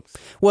it, folks.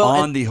 Well,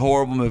 on the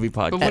Horrible Movie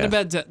Podcast. But what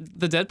about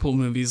the Deadpool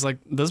movies? Like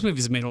those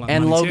movies made a lot of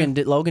and money Logan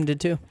too. Logan did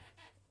too.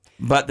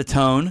 But the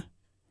tone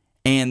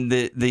and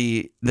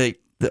the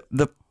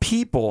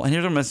people, and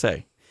here's what I'm going to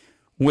say.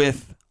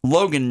 With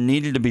Logan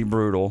needed to be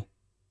brutal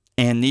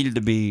and needed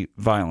to be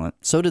violent.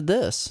 So did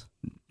this.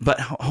 But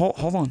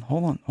hold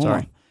on.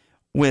 Sorry.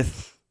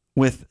 With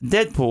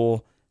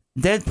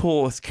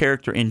Deadpool's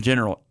character in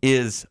general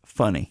is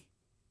funny.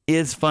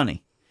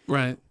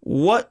 Right.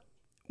 What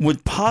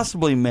would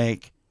possibly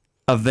make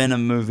a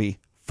Venom movie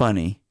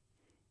funny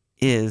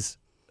is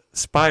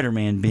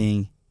Spider-Man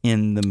being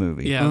in the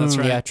movie. Yeah, that's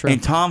right. Yeah, true.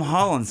 And Tom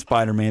Holland's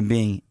Spider-Man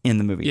being in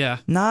the movie. Yeah.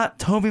 Not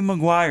Tobey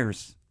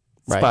Maguire's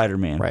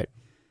Spider-Man. Right.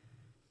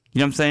 You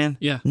know what I'm saying?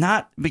 Yeah.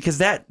 Not because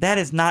that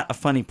is not a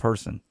funny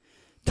person.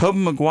 Tobey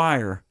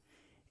Maguire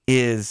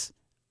is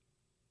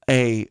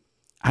I'm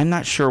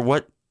not sure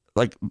what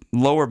like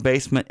lower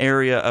basement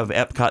area of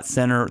Epcot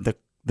Center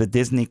the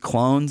Disney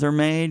clones are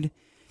made,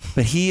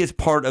 but he is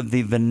part of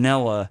the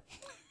vanilla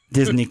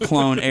Disney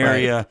clone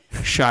area.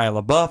 Right.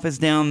 Shia LaBeouf is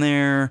down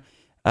there.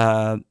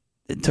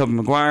 Tobey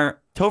Maguire.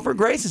 Topher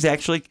Grace is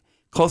actually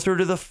closer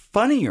to the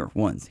funnier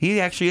ones. He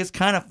actually is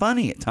kind of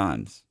funny at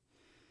times.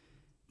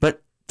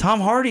 But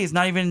Tom Hardy is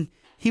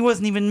he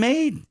wasn't even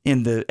made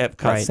in the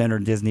Epcot Center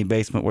Disney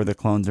basement where the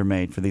clones are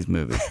made for these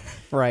movies.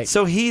 Right.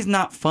 So he's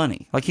not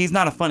funny. Like, he's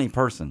not a funny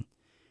person.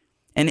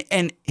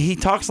 And he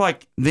talks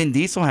like Vin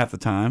Diesel half the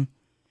time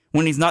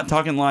when he's not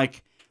talking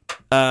like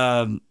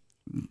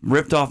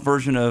ripped off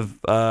version of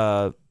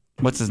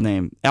what's his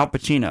name? Al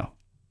Pacino.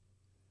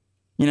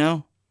 You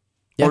know?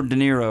 Yeah. Or De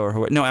Niro or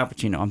whoever. No, Al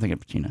Pacino. I'm thinking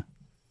Pacino.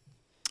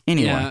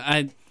 Anyway.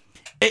 Yeah,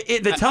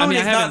 the tone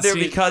is not there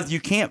because you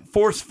can't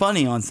force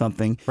funny on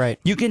something. Right.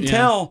 You can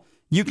tell.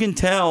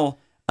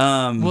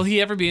 Will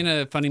he ever be in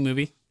a funny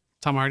movie?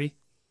 Tom Hardy?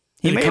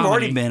 He may have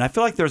already been. I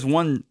feel like there's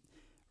one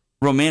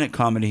romantic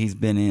comedy he's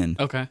been in.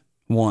 Okay.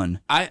 One.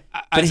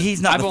 But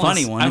he's not the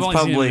funny one. It's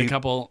probably a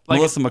couple, like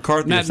Melissa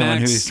McCarthy Mad or someone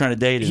Max, who he's trying to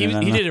date. He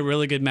did a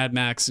really good Mad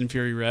Max in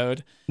Fury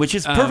Road. Which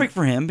is perfect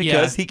for him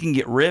because he can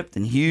get ripped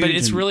and huge. But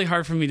it's really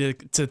hard for me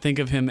to think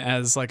of him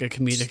as like a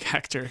comedic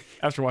actor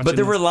after watching But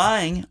they're this.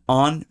 relying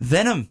on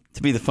Venom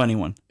to be the funny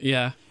one.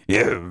 Yeah.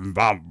 Yeah,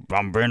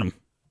 I'm Venom.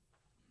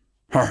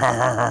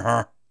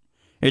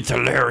 It's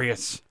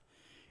hilarious.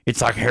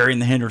 It's like Harry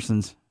and the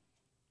Hendersons.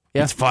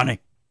 Yeah. It's funny.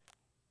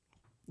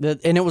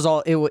 And it was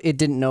all it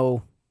didn't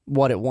know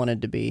what it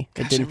wanted to be.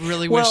 Gosh, It didn't. I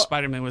really wish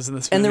Spider-Man was in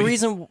this movie. And the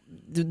reason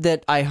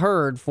that I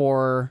heard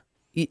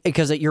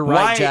because you're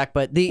right, Why- Jack,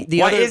 but the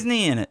Why other, isn't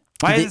he in it?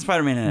 Why isn't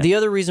Spider-Man in it? The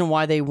other reason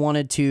why they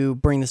wanted to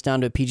bring this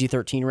down to a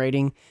PG-13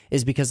 rating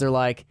is because they're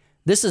like,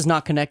 this is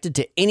not connected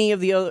to any of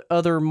the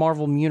other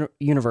Marvel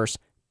universe,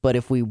 but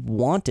if we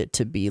want it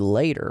to be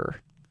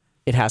later,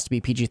 it has to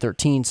be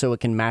PG-13 so it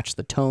can match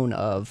the tone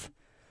of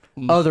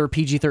other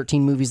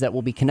PG-13 movies that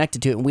will be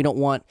connected to it. And we don't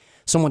want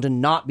someone to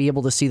not be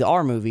able to see the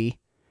R movie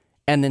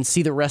and then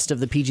see the rest of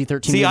the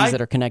PG-13 movies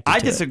that are connected to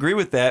it. I disagree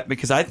with that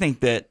because I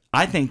think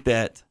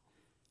that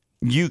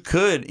you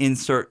could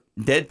insert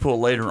Deadpool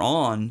later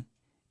on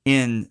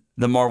in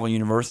the Marvel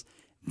universe,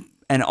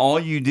 and all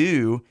you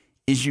do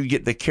is you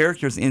get the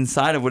characters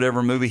inside of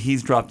whatever movie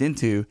he's dropped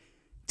into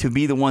to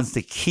be the ones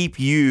to keep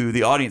you,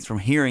 the audience, from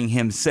hearing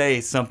him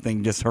say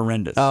something just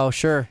horrendous. Oh,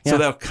 sure. Yeah. So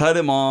they'll cut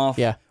him off,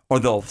 Yeah. or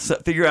they'll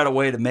figure out a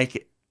way to make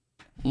it.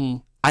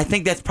 I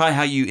think that's probably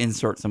how you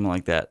insert something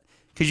like that.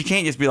 Because you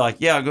can't just be like,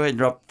 yeah, go ahead and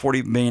drop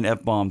 40 million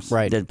F-bombs,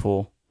 Right.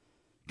 Deadpool.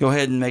 Go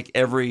ahead and make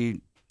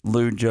every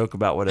lewd joke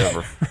about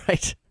whatever.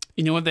 Right.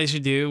 You know what they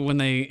should do when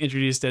they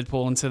introduce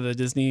Deadpool into the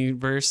Disney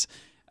verse?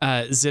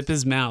 Zip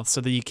his mouth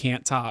so that you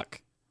can't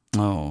talk.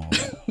 Oh,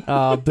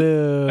 Oh,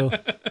 boo.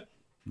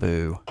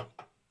 boo.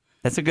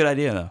 That's a good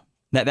idea, though.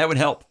 That would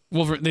help.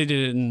 They did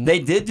it in... They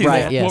did do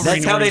Right, that. yes.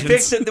 That's how they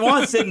Origins. fixed it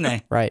once, didn't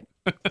they? Right.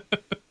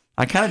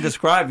 I kind of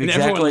described and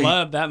exactly. everyone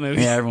loved that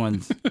movie. Yeah,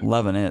 everyone's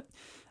loving it.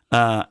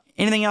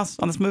 Anything else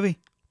on this movie?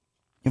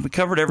 Have we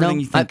covered everything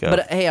you think of?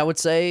 But hey, I would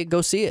say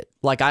go see it.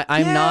 Like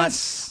I'm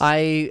Yes. not.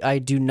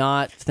 I do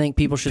not think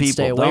people should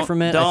stay away don't-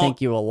 from it. I think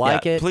you will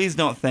like yeah, it. Please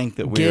don't think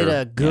that we're... Get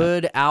a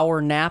good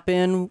hour nap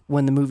in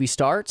when the movie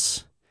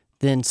starts.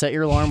 Then set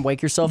your alarm,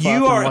 wake yourself up,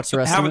 and watch the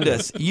rest how of the about movie.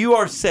 this? You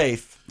are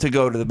safe to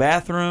go to the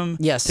bathroom.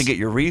 Yes. To get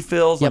your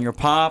refills on Yep. your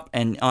pop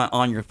and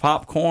on your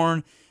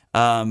popcorn.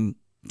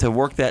 To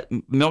work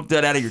milk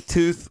that out of your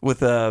tooth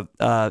with your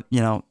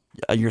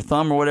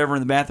thumb or whatever in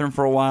the bathroom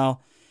for a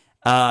while,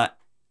 and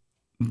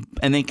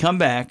then come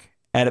back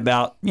at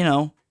about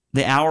the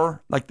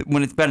hour, like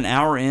when it's about an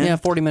hour in. Yeah,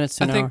 40 minutes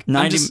to I an think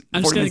hour. I'm just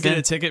 40 going to minutes get in.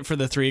 a ticket for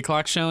the 3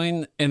 o'clock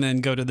showing and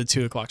then go to the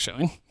 2 o'clock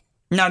showing.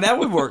 Now that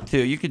would work too.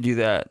 You could do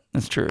that.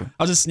 That's true.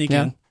 I'll just sneak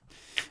Yeah. in.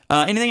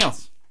 Anything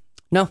else?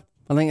 No,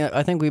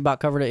 I think we about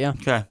covered it. Yeah.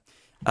 Okay.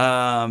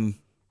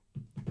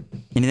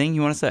 Anything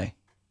you want to say?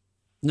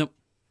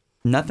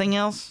 Nothing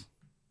else?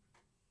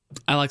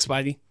 I like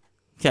Spidey.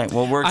 Okay,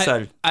 well, we're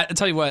excited. I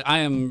tell you what, I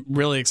am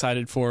really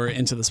excited for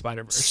Into the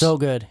Spider-Verse. So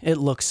good. It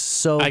looks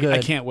so good. I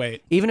can't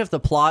wait. Even if the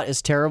plot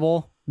is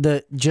terrible,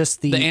 the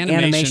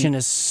animation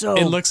is so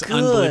good. It looks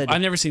unbelievable.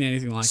 I've never seen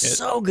anything like it.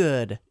 So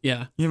good.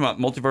 Yeah. You know what,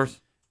 multiverse?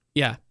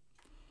 Yeah.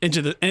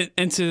 Enter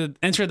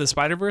the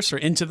Spider-Verse or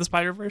Into the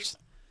Spider-Verse?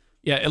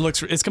 Yeah,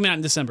 it's coming out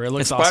in December. It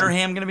looks Is awesome.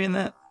 Spider-Ham going to be in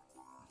that?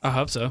 I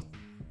hope so.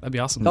 That'd be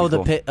awesome. Oh,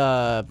 cool.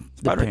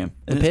 Spider-Ham.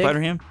 Isn't it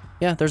Spider-Ham?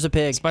 Yeah, there's a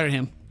pig.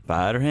 Spider-Ham.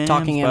 Spider-Ham.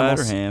 Talking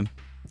animals. Spider-Ham.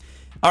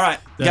 All right,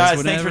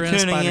 guys, thanks for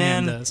tuning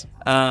in.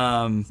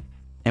 And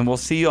we'll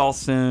see you all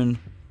soon.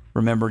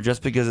 Remember,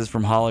 just because it's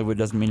from Hollywood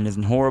doesn't mean it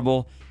isn't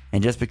horrible.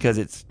 And just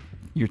because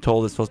you're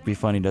told it's supposed to be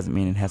funny doesn't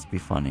mean it has to be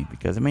funny,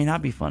 because it may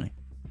not be funny.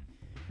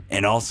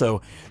 And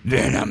also,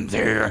 Venom's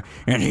there,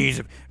 and he's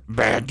a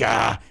bad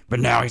guy, but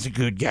now he's a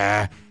good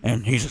guy,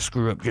 and he's a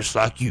screw-up just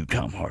like you,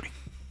 Tom Hardy.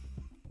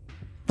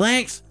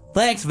 Thanks,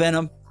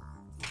 Venom.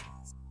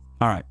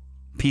 All right,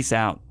 peace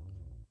out.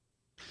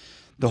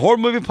 The Horror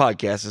Movie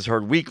Podcast is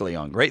heard weekly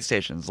on great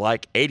stations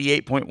like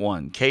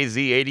 88.1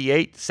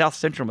 KZ88, South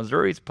Central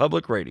Missouri's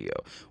Public Radio,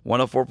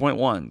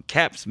 104.1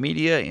 Caps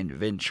Media in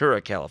Ventura,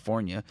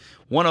 California,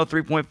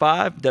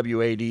 103.5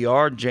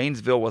 WADR,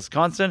 Janesville,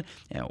 Wisconsin,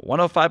 and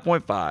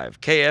 105.5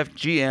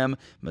 KFGM,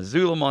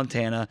 Missoula,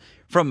 Montana,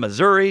 from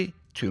Missouri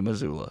to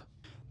Missoula.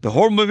 The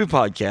Horror Movie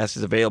Podcast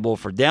is available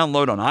for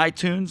download on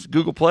iTunes,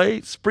 Google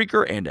Play,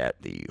 Spreaker, and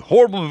at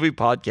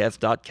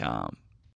thehorriblemoviepodcast.com.